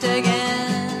 we're whipped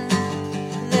again.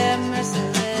 They're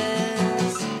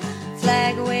merciless.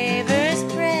 Flag wavers,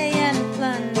 prey and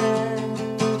plunder.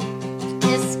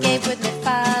 Escape with me,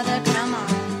 Father, come on.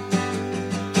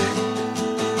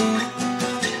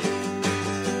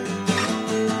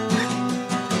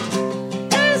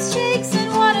 Earth shakes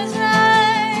and waters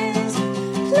rise.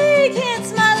 Plague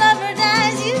hits, my lover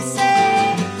dies, you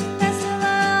say. Best of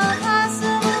all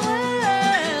possible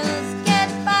worlds. Get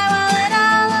by while it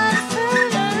all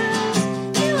unfurls.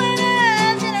 You and I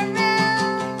have been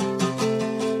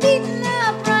around. Beaten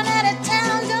up, run out of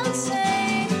town, don't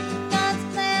say. God's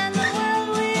plan, the world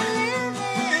we live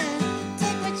in.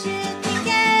 Take what you can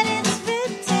get, it's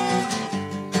written.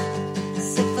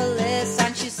 Syphilis,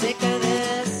 aren't you sick of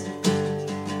this?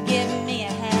 Give me a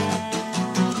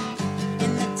hand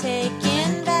in the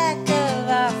taking back of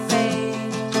our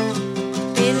faith.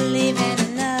 Believe in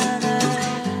another.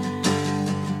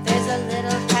 There's a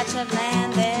little patch of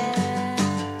land there,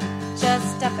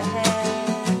 just up ahead.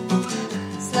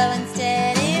 Slow and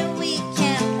steady, we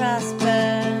can prosper.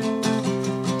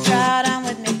 Trot on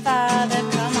with me, Father,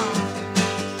 come on.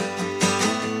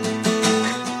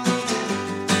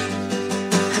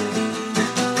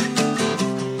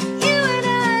 You and I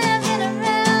have been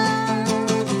around.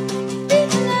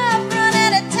 Beaten up, run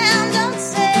out of town, don't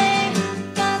say.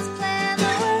 God's plan,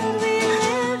 the world we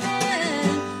live in.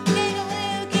 King of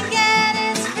you can get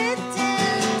it's written.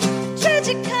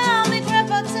 Tragic comic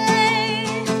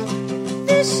repartee.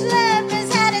 This schlep has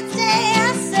had its day, I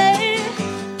say.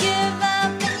 Give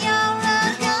up and you're a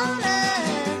goner.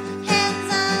 Hands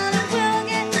on and we'll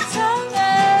get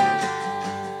stronger.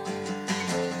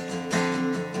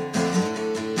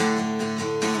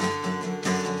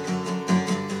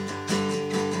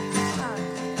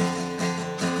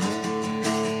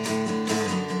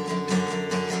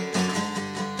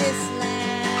 This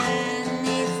land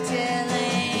needs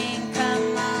tilling.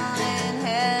 Come on and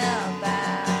help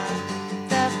out.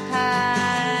 The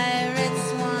pirates'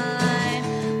 swine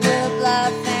will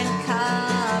bluff and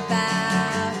cop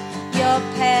out. Your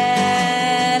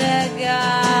pedagogic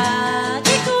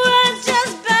words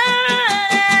just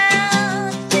burn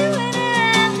out. You and I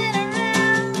have been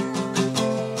around.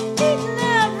 Beaten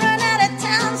up, run out of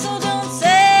town, so don't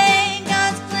say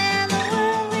God's plan, the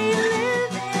world we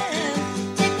live in.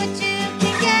 Take what you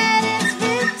can get, it's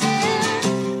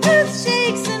written. Earth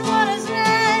shakes and waters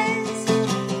rise.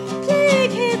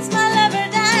 Plague hits, my lover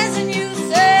dies, and you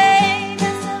say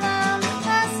best of all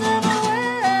possible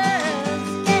worlds.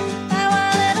 Get by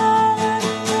while it all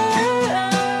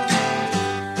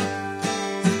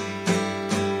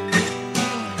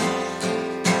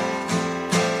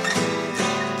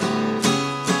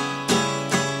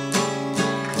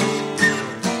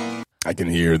I can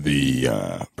hear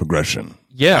the progression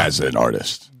Yeah. as an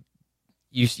artist.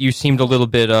 You seemed a little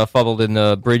bit fumbled in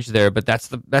the bridge there, but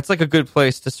that's like a good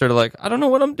place to sort of like, I don't know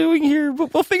what I'm doing here,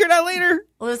 but we'll figure it out later.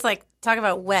 Well, it's like, talk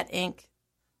about wet ink.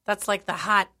 That's like the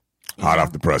hot. Hot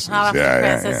off the presses. Hot off Yeah, the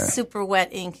press. yeah, That's yeah. super wet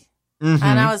ink. Mm-hmm.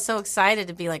 And I was so excited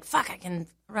to be like, fuck, I can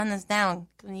run this down.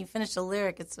 When you finish the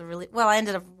lyric, it's a really... Well, I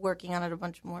ended up working on it a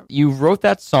bunch more. You wrote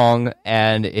that song,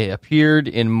 and it appeared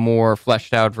in more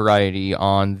fleshed out variety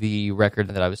on the record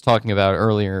that I was talking about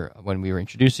earlier when we were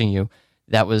introducing you.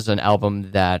 That was an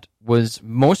album that was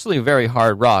mostly very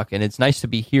hard rock, and it's nice to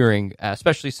be hearing,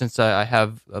 especially since I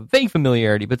have a vague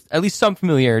familiarity, but at least some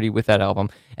familiarity with that album,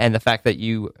 and the fact that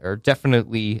you are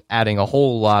definitely adding a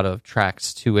whole lot of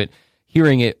tracks to it.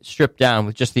 Hearing it stripped down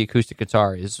with just the acoustic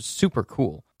guitar is super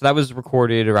cool. So that was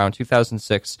recorded around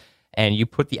 2006, and you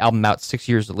put the album out 6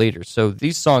 years later. So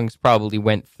these songs probably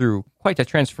went through quite a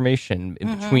transformation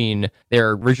in between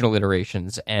their original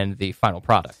iterations and the final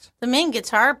product. The main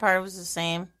guitar part was the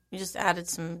same. We just added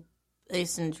some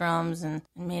bass and drums and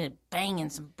made it bang and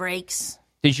some breaks.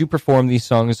 Did you perform these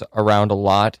songs around a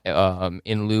lot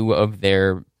in lieu of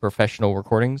their professional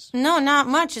recordings? No, not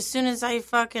much. As soon as I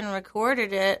fucking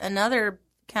recorded it, another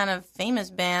kind of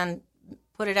famous band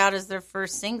put it out as their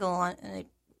first single, and it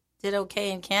did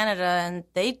okay in Canada, and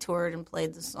they toured and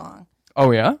played the song. Oh,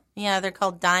 yeah? Yeah, they're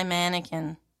called Die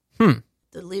Mannequin. The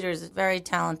leader is very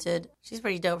talented. She's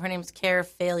pretty dope. Her name's Care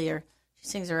Failure. She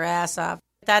sings her ass off.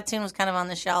 That tune was kind of on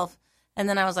the shelf. And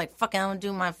then I was like, fuck it, I'm going to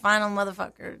do my final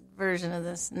motherfucker version of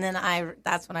this. And then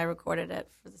that's when I recorded it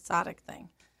for the Sodic thing.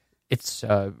 It's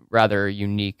rather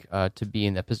unique to be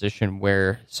in that position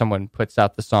where someone puts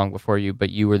out the song before you, but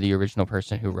you were the original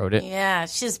person who wrote it. Yeah,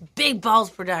 it's just big balls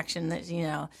production that,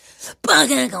 it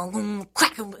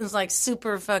was like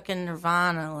super fucking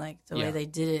Nirvana, like the way they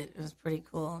did it. It was pretty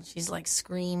cool. She's like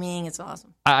screaming. It's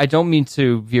awesome. I don't mean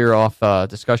to veer off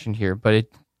discussion here, but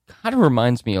it kind of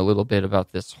reminds me a little bit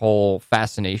about this whole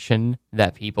fascination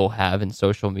that people have in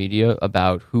social media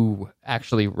about who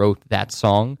actually wrote that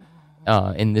song.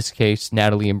 In this case,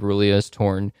 Natalie Imbruglia's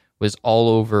Torn was all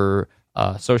over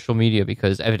social media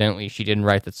because evidently she didn't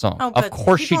write that song. Oh, of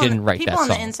course she didn't write that song.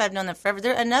 People on the inside have known that forever.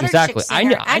 There another exactly. chick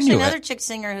singer, I knew another it. chick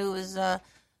singer who was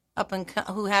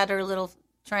who had her little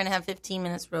trying to have 15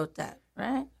 minutes wrote that,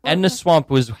 right? Edna Swamp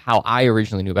was how I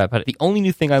originally knew about it, but the only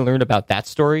new thing I learned about that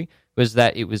story was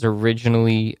that it was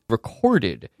originally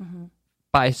recorded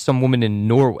by some woman in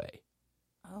Norway.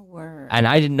 Oh, word. And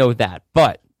I didn't know that,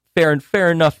 but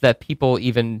fair enough that people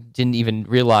didn't even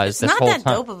realize this whole time. It's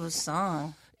not that dope of a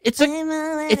song. It's a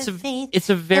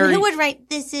very... And who would write,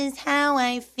 "This is how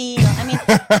I feel"? I mean,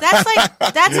 that's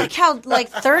like how like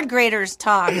third graders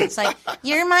talk. It's like,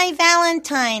 "You're my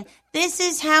Valentine. This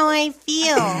is how I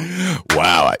feel."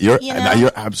 Wow, you're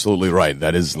absolutely right.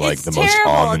 That is like it's the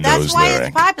terrible. most on the nose That's why lyric.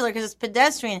 it's popular, because it's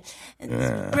pedestrian.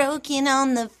 It's broken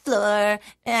on the floor.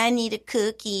 I need a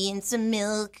cookie and some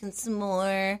milk and some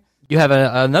more. You have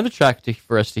another track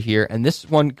for us to hear, and this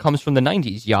one comes from the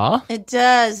 90s, yeah? It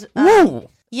does. Woo!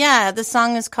 Yeah, the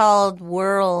song is called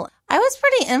Whirl. I was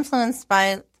pretty influenced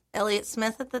by Elliott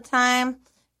Smith at the time,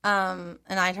 and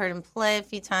I'd heard him play a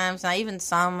few times, and I even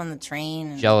saw him on the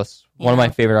train. Jealous. One of my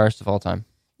favorite artists of all time.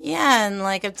 Yeah, and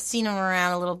like I've seen him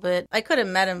around a little bit. I could have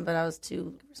met him, but I was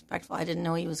too respectful. I didn't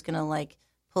know he was going to like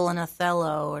pull an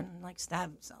Othello and like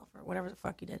stab himself or whatever the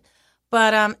fuck he did.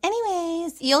 But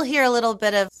anyways, you'll hear a little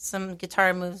bit of some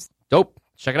guitar moves. Dope.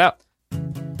 Check it out.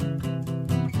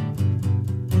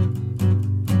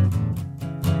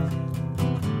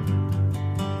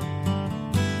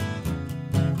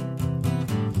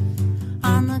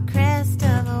 On the crest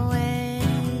of a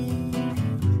wave,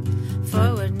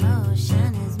 forward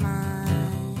motion is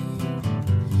mine.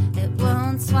 It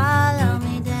won't swallow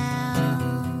me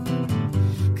down,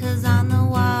 'cause on the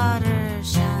water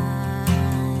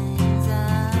shines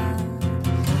up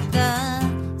the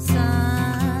sun.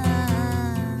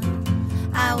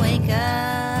 I wake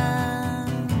up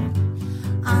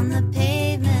on the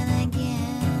pavement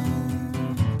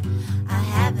again. I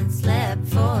haven't slept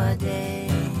for days.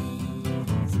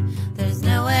 There's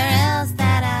nowhere else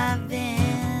that I've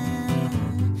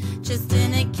been, just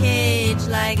in a cage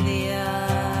like the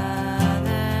others.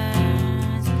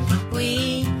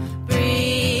 We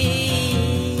breathe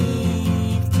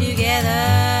together.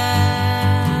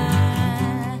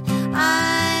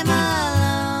 I'm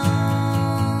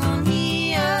alone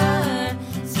here,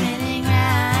 spinning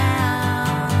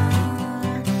round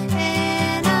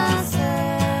in a circle.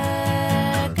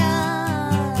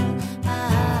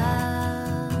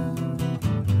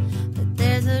 But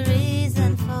there's a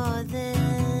reason for this.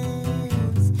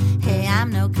 Hey,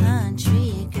 I'm no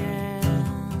country girl.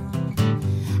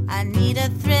 I need a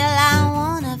thrill, I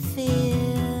wanna feel.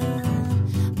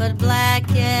 But black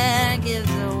air gives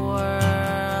a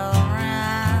whirl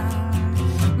around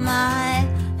my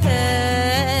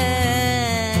head.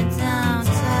 Don't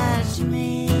touch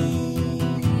me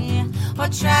or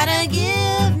try to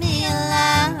give me a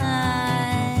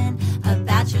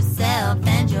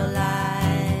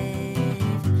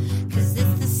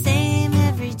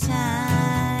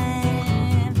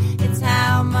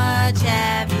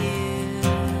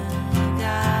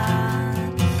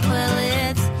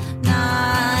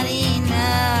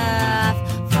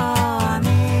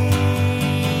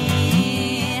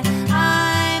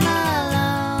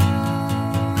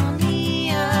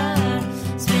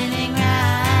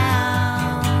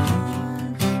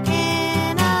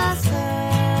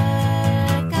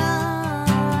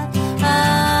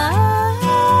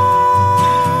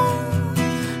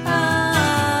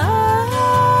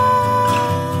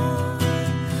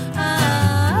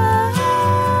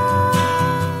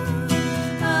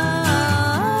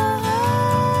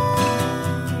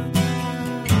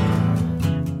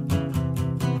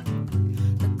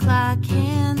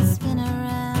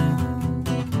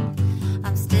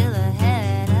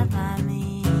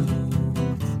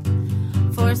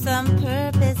For some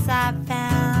purpose I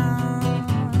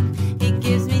found, it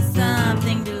gives me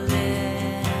something to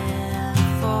live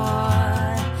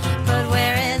for. But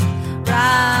where is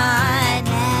right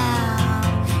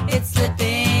now? It's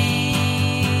slipping.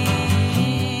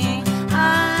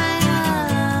 I'm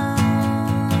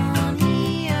alone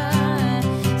here,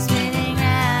 spinning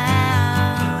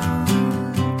round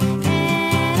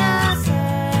in a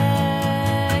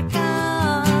circle.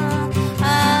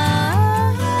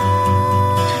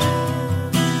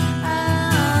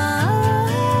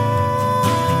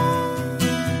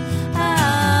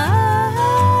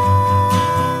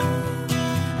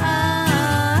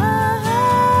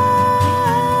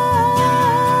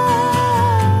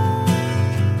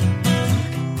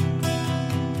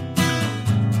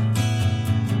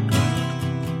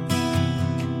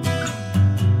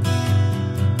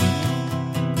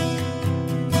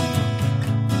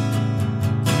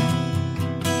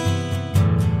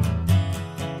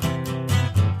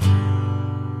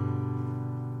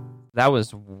 That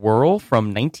was Whirl from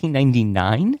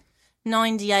 1999.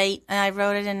 98. I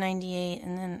wrote it in 98,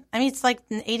 and then it's like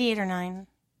 88 or 9.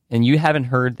 And you haven't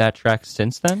heard that track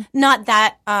since then? Not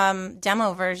that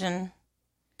demo version,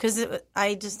 because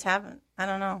I just haven't. I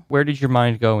don't know. Where did your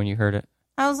mind go when you heard it?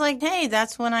 I was like, hey,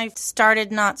 that's when I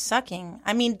started not sucking.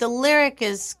 I mean, the lyric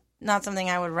is not something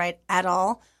I would write at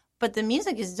all, but the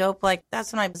music is dope. Like,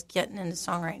 that's when I was getting into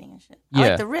songwriting and shit. I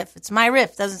like the riff. It's my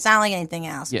riff. Doesn't sound like anything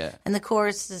else. Yeah. And the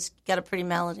chorus has got a pretty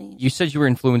melody. You said you were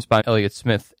influenced by Elliott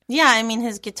Smith. Yeah, I mean,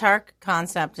 his guitar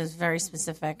concept is very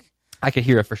specific. I could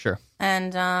hear it for sure.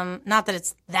 And not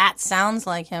that that sounds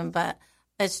like him, but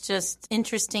it's just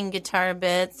interesting guitar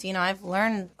bits. You know, I've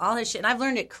learned all his shit, and I've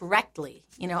learned it correctly,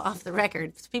 off the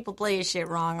record. People play his shit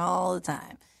wrong all the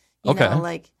time. You know,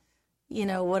 like,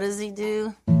 what does he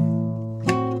do?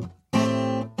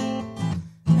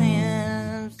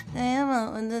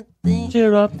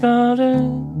 Cheer up,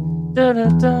 darling.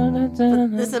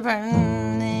 This is the part.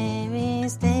 Maybe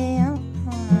stay up.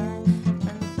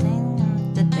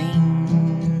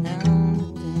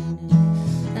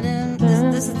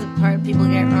 This is the part people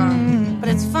get wrong, but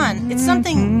it's fun. It's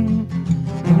something.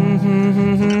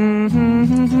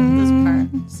 This part.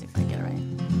 Let's see if I get it right.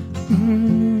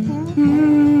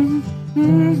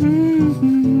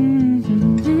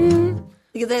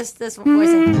 Look at this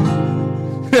voicing.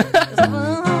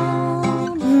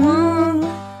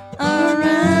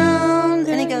 Around,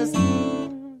 and it goes.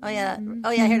 Oh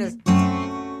yeah, here it is.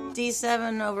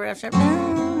 D7 over F sharp.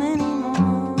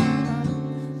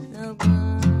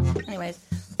 Anyways,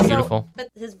 beautiful. But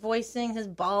his voicing,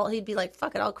 he'd be like,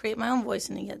 "Fuck it, I'll create my own voice,"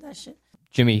 and he get that shit.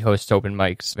 Jimmy hosts open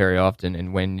mics very often,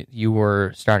 and when you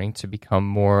were starting to become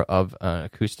more of an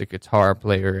acoustic guitar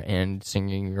player and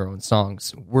singing your own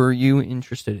songs, were you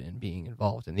interested in being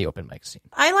involved in the open mic scene?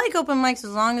 I like open mics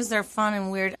as long as they're fun and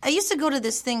weird. I used to go to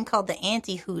this thing called the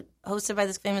Anti-Hoot, hosted by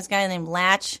this famous guy named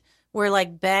Latch, where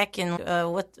like Beck and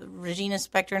Regina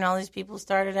Spektor and all these people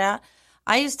started out.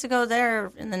 I used to go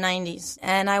there in the 90s,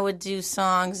 and I would do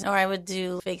songs, or I would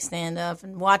do fake stand-up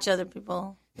and watch other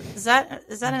people. Is that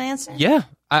an answer? Yeah.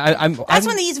 That's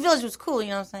when the East Village was cool, you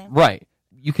know what I'm saying? Right.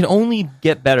 You can only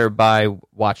get better by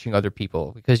watching other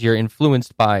people because you're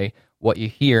influenced by what you're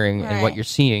hearing and what you're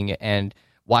seeing and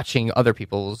watching other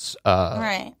people's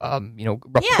rapport. Yeah,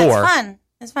 it's fun.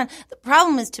 It's fun. The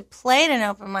problem is to play at an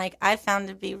open mic, I found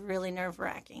to be really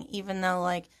nerve-wracking, even though,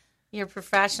 like, you're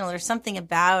professional. There's something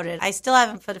about it. I still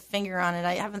haven't put a finger on it.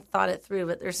 I haven't thought it through,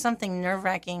 but there's something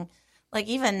nerve-wracking. Like,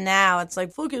 even now, it's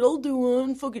like, fuck it, I'll do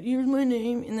one. Fuck it, here's my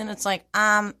name. And then it's like,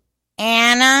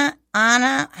 Anna,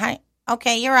 hi.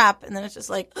 Okay, you're up. And then it's just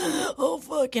like, oh,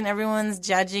 fuck, and everyone's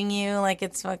judging you like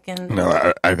it's fucking...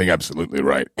 No, I think absolutely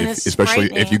right.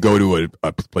 Especially if you go to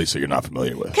a place that you're not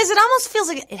familiar with. Because it almost feels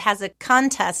like it has a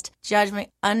contest judgment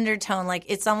undertone. Like,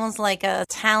 it's almost like a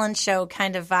talent show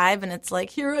kind of vibe, and it's like,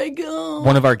 here I go.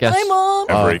 One of our guests... Hi, Mom.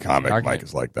 Every comic mic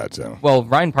is like that, too. Well,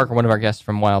 Ryan Parker, one of our guests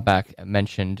from a while back,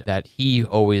 mentioned that he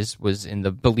always was in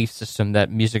the belief system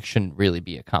that music shouldn't really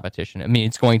be a competition. I mean,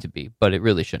 it's going to be, but it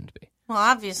really shouldn't be. Well,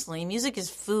 obviously, music is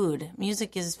food.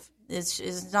 Music is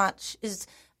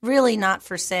really not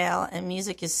for sale, and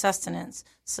music is sustenance.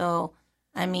 So,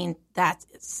 I mean, that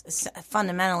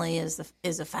fundamentally is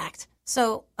a fact.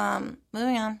 So,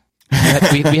 moving on.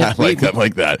 I like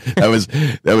that. That was.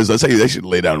 Let's say they should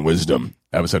lay down wisdom.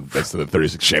 That's the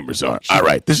 36 Chambers are. All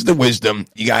right, this is the wisdom.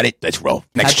 You got it. Let's roll.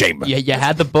 Next chamber. Yeah, you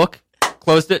had the book,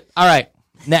 closed it. All right,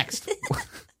 next.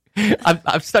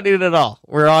 I've studied it all.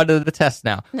 We're on to the test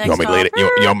now. You want me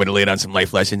to lay it on some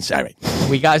life lessons? All right.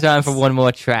 We guys are on for one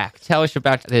more track. Tell us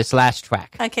about this last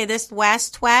track. Okay, this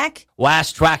last track.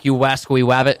 Last track, you wascally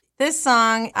wabbit. This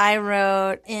song I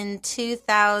wrote in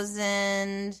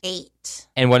 2008.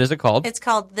 And what is it called? It's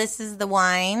called This Is the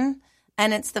Wine.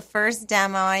 And it's the first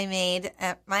demo I made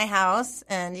at my house.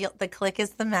 And the click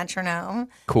is the metronome.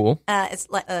 Cool. It's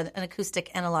like an acoustic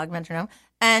analog metronome.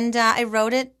 And I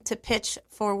wrote it to pitch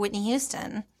for Whitney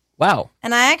Houston. Wow.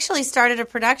 And I actually started a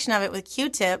production of it with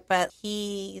Q-Tip, but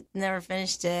he never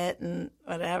finished it and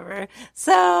whatever.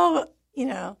 So,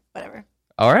 whatever.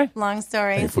 All right. Long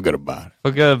story. Hey, forget about it.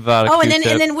 Forget about it. Oh, and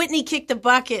then Whitney kicked the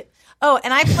bucket. Oh,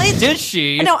 and I played. Did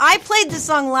she? No, I played the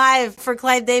song live for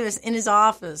Clive Davis in his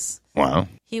office. Wow.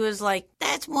 He was like,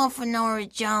 "That's one for Nora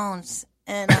Jones,"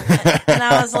 and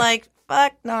I was like,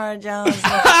 "Fuck Nora Jones."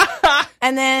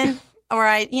 And then,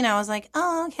 I was like,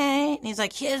 "Oh, okay." And he's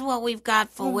like, "Here's what we've got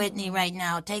for Whitney right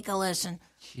now. Take a listen."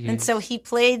 Jeez. And so he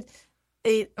played.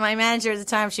 My manager at the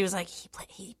time, she was like,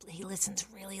 he listens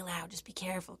really loud. Just be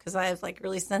careful, because I have like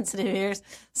really sensitive ears.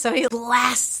 So he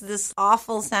blasts this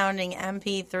awful sounding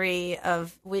MP3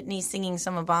 of Whitney singing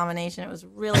some abomination. It was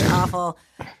really awful.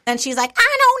 And she's like,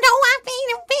 "I don't know, I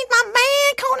beat my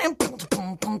man, Conan."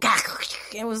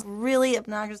 It was really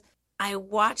obnoxious. I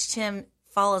watched him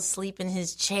fall asleep in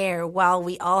his chair while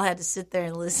we all had to sit there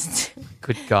and listen to him.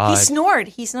 Good God.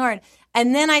 He snored.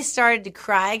 And then I started to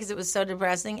cry because it was so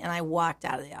depressing, and I walked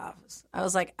out of the office. I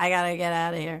was like, I got to get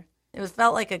out of here. It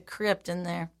felt like a crypt in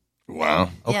there. Wow.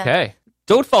 Okay.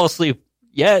 Don't fall asleep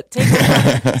yet.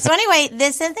 So anyway,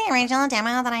 this is the original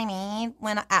demo that I made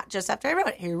just after I wrote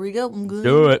it. Here we go.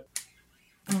 Do it.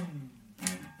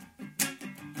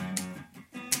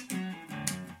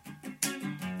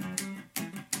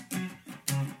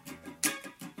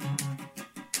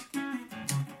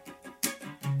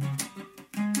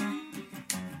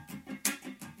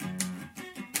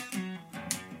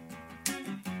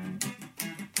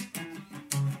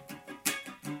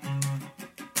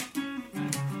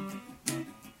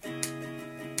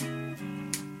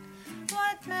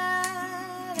 What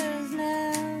matters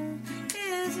now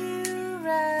is you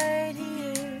right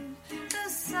here. The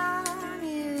song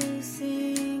you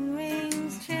sing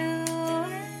rings true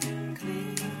and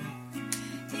clear.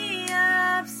 The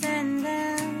ups and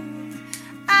downs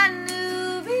I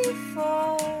knew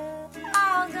before,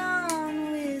 all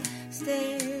gone with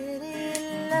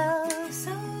steady love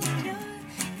so pure.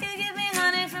 You give me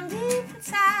honey from deep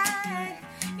inside.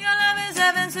 Your love is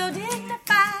heaven so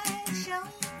dignified. Show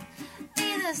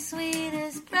me the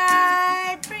sweetest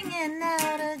pride, bringing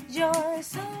out a joy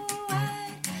so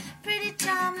wide. Pretty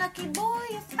charm, lucky boy,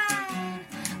 you're fine.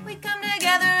 We come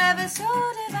together ever so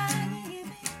divine. You give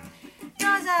me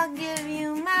yours, I'll give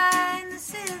you mine.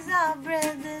 This is our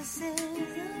bread, this is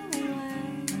the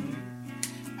wine.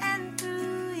 And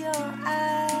through your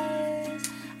eyes,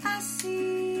 I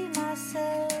see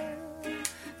myself.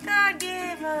 God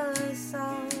gave us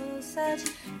all such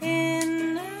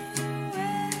inner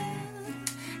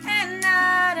wealth, and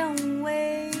I don't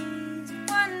waste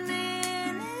 1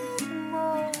 minute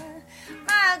more.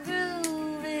 My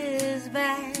groove is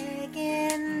back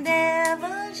and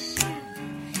ever sure.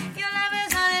 Your love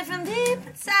is honey from deep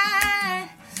inside,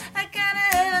 a kind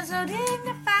of heaven so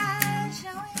dignified,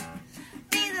 showing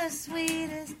me the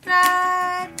sweetest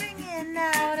pride, bringing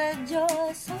out a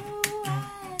joy so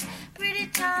wide. Pretty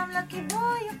charm, lucky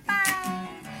boy, you're fine.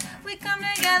 We come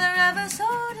together ever so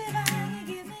divine. You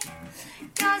give me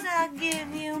yours, I'll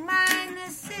give you mine.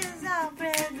 This is our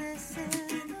bread, this is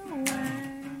the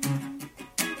wine.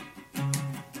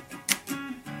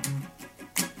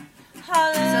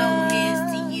 So here's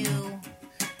to you,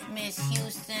 Miss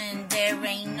Houston. There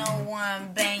ain't no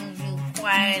one bangs you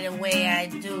quite the way I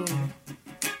do.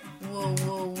 Woo,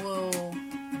 woo, woo.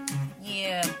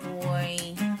 Yeah, boy.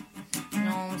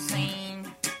 Know what I'm saying?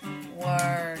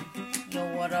 Word. Yo,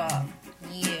 what up?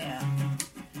 Yeah.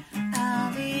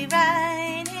 I'll be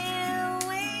right here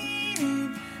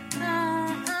waiting.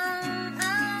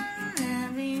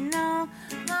 Every no,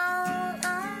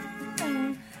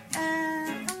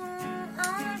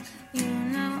 you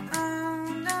know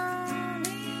don't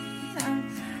be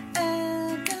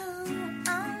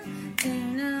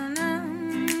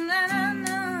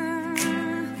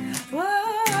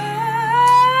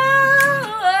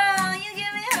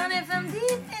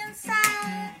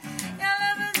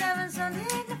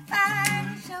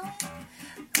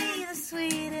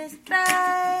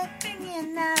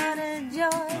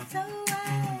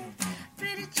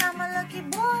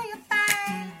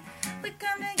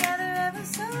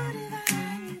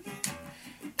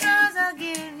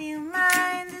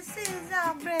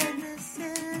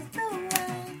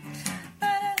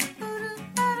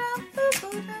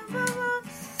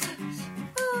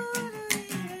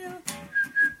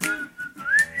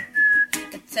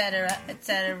etc.,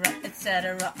 etc.,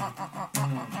 etc.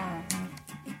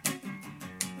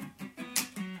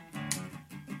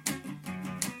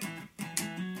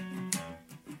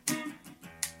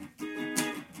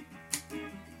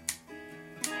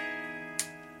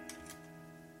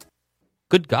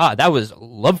 Good God, that was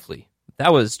lovely.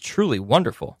 That was truly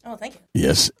wonderful. Oh, thank you.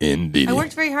 Yes, indeed. I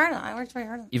worked very hard on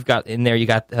it. You've got in there. You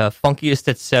got funkiest,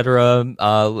 etc.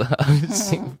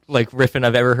 Like riffing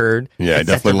I've ever heard. Yeah, I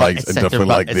definitely like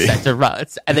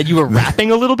the and then you were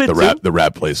rapping a little bit. the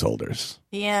rap placeholders.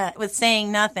 Yeah, with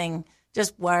saying nothing,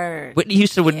 just words. Whitney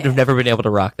Houston would have never been able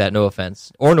to rock that. No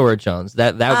offense, or Nora Jones.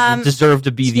 That deserved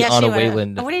to be the Anna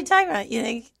Wayland. What are you talking about? You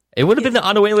think? It would have been the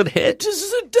Anna Wayland hit. This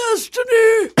is a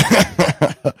destiny.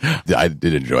 I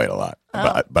did enjoy it a lot,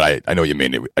 but I know what you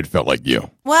mean. It felt like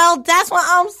you. Well, that's what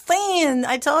I'm saying.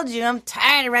 I told you, I'm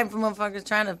tired of rapping for motherfuckers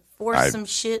trying to force some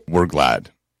shit. We're glad.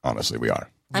 Honestly, we are.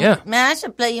 Yeah. Man, I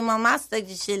should play you my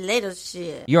stage shit later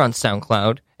shit. You're on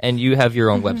SoundCloud, and you have your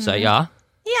own website, yeah?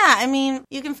 Yeah, I mean,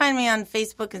 you can find me on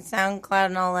Facebook and SoundCloud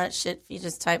and all that shit if you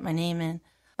just type my name in.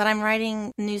 But I'm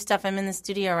writing new stuff. I'm in the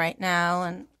studio right now,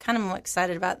 and kind of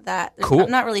excited about that. Cool.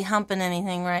 I'm not really humping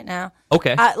anything right now.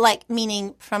 Okay. Like,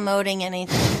 meaning promoting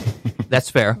anything. That's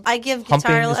fair. I give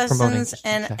Humping guitar is promoting. lessons,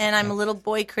 and I'm a little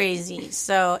boy crazy.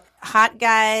 So, hot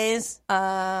guys,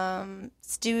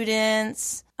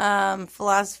 students,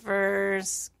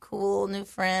 philosophers, cool new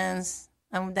friends.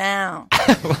 I'm down.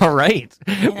 All right.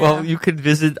 Yeah. Well, you could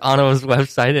visit Anna's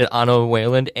website at Anna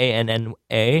Wayland, ANNA,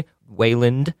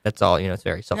 Wayland. That's all, it's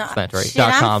very self-explanatory. Shit,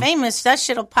 I'm famous. That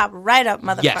shit'll pop right up,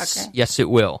 motherfucker. Yes, it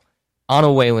will.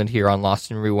 Anna Wayland here on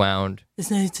Lost and Rewound.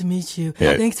 It's nice to meet you.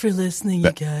 Yeah. Thanks for listening,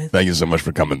 you guys. Thank you so much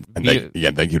for coming. And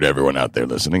thank you to everyone out there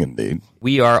listening, indeed.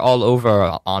 We are all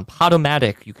over on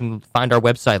Podomatic. You can find our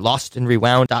website,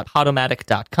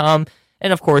 lostandrewound.podomatic.com.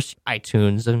 And, of course,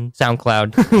 iTunes and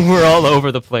SoundCloud. We're all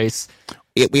over the place.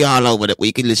 We all over it.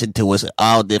 We can listen to us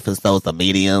all different social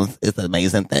mediums. It's an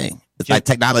amazing thing. It's like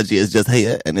technology is just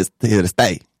here, and it's here to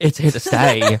stay. It's here to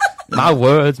stay. My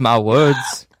words.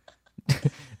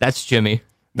 That's Jimmy.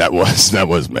 That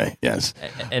was me, yes.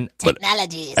 And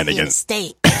technology is here to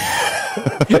stay.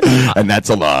 And that's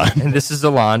Alon. And this is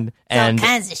Alon. And all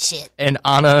kinds of shit. And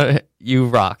Anna, you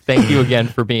rock. Thank you again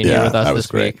for being here with us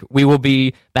this week. We will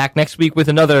be back next week with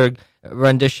another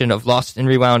rendition of Lost and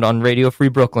Rewound on Radio Free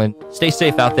Brooklyn. Stay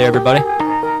safe out there, everybody.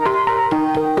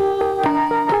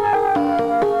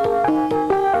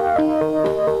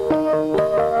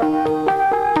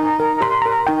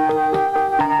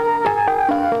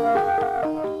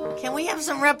 Can we have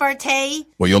some repartee?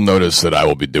 Well, you'll notice that I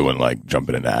will be doing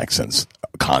jumping into accents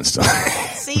constantly.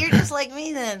 See, you're just like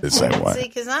me then. The same way. See,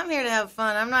 because I'm here to have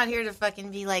fun. I'm not here to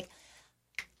fucking be like,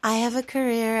 I have a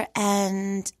career,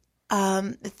 and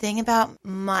the thing about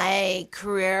my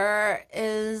career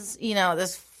is,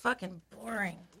 this fucking boring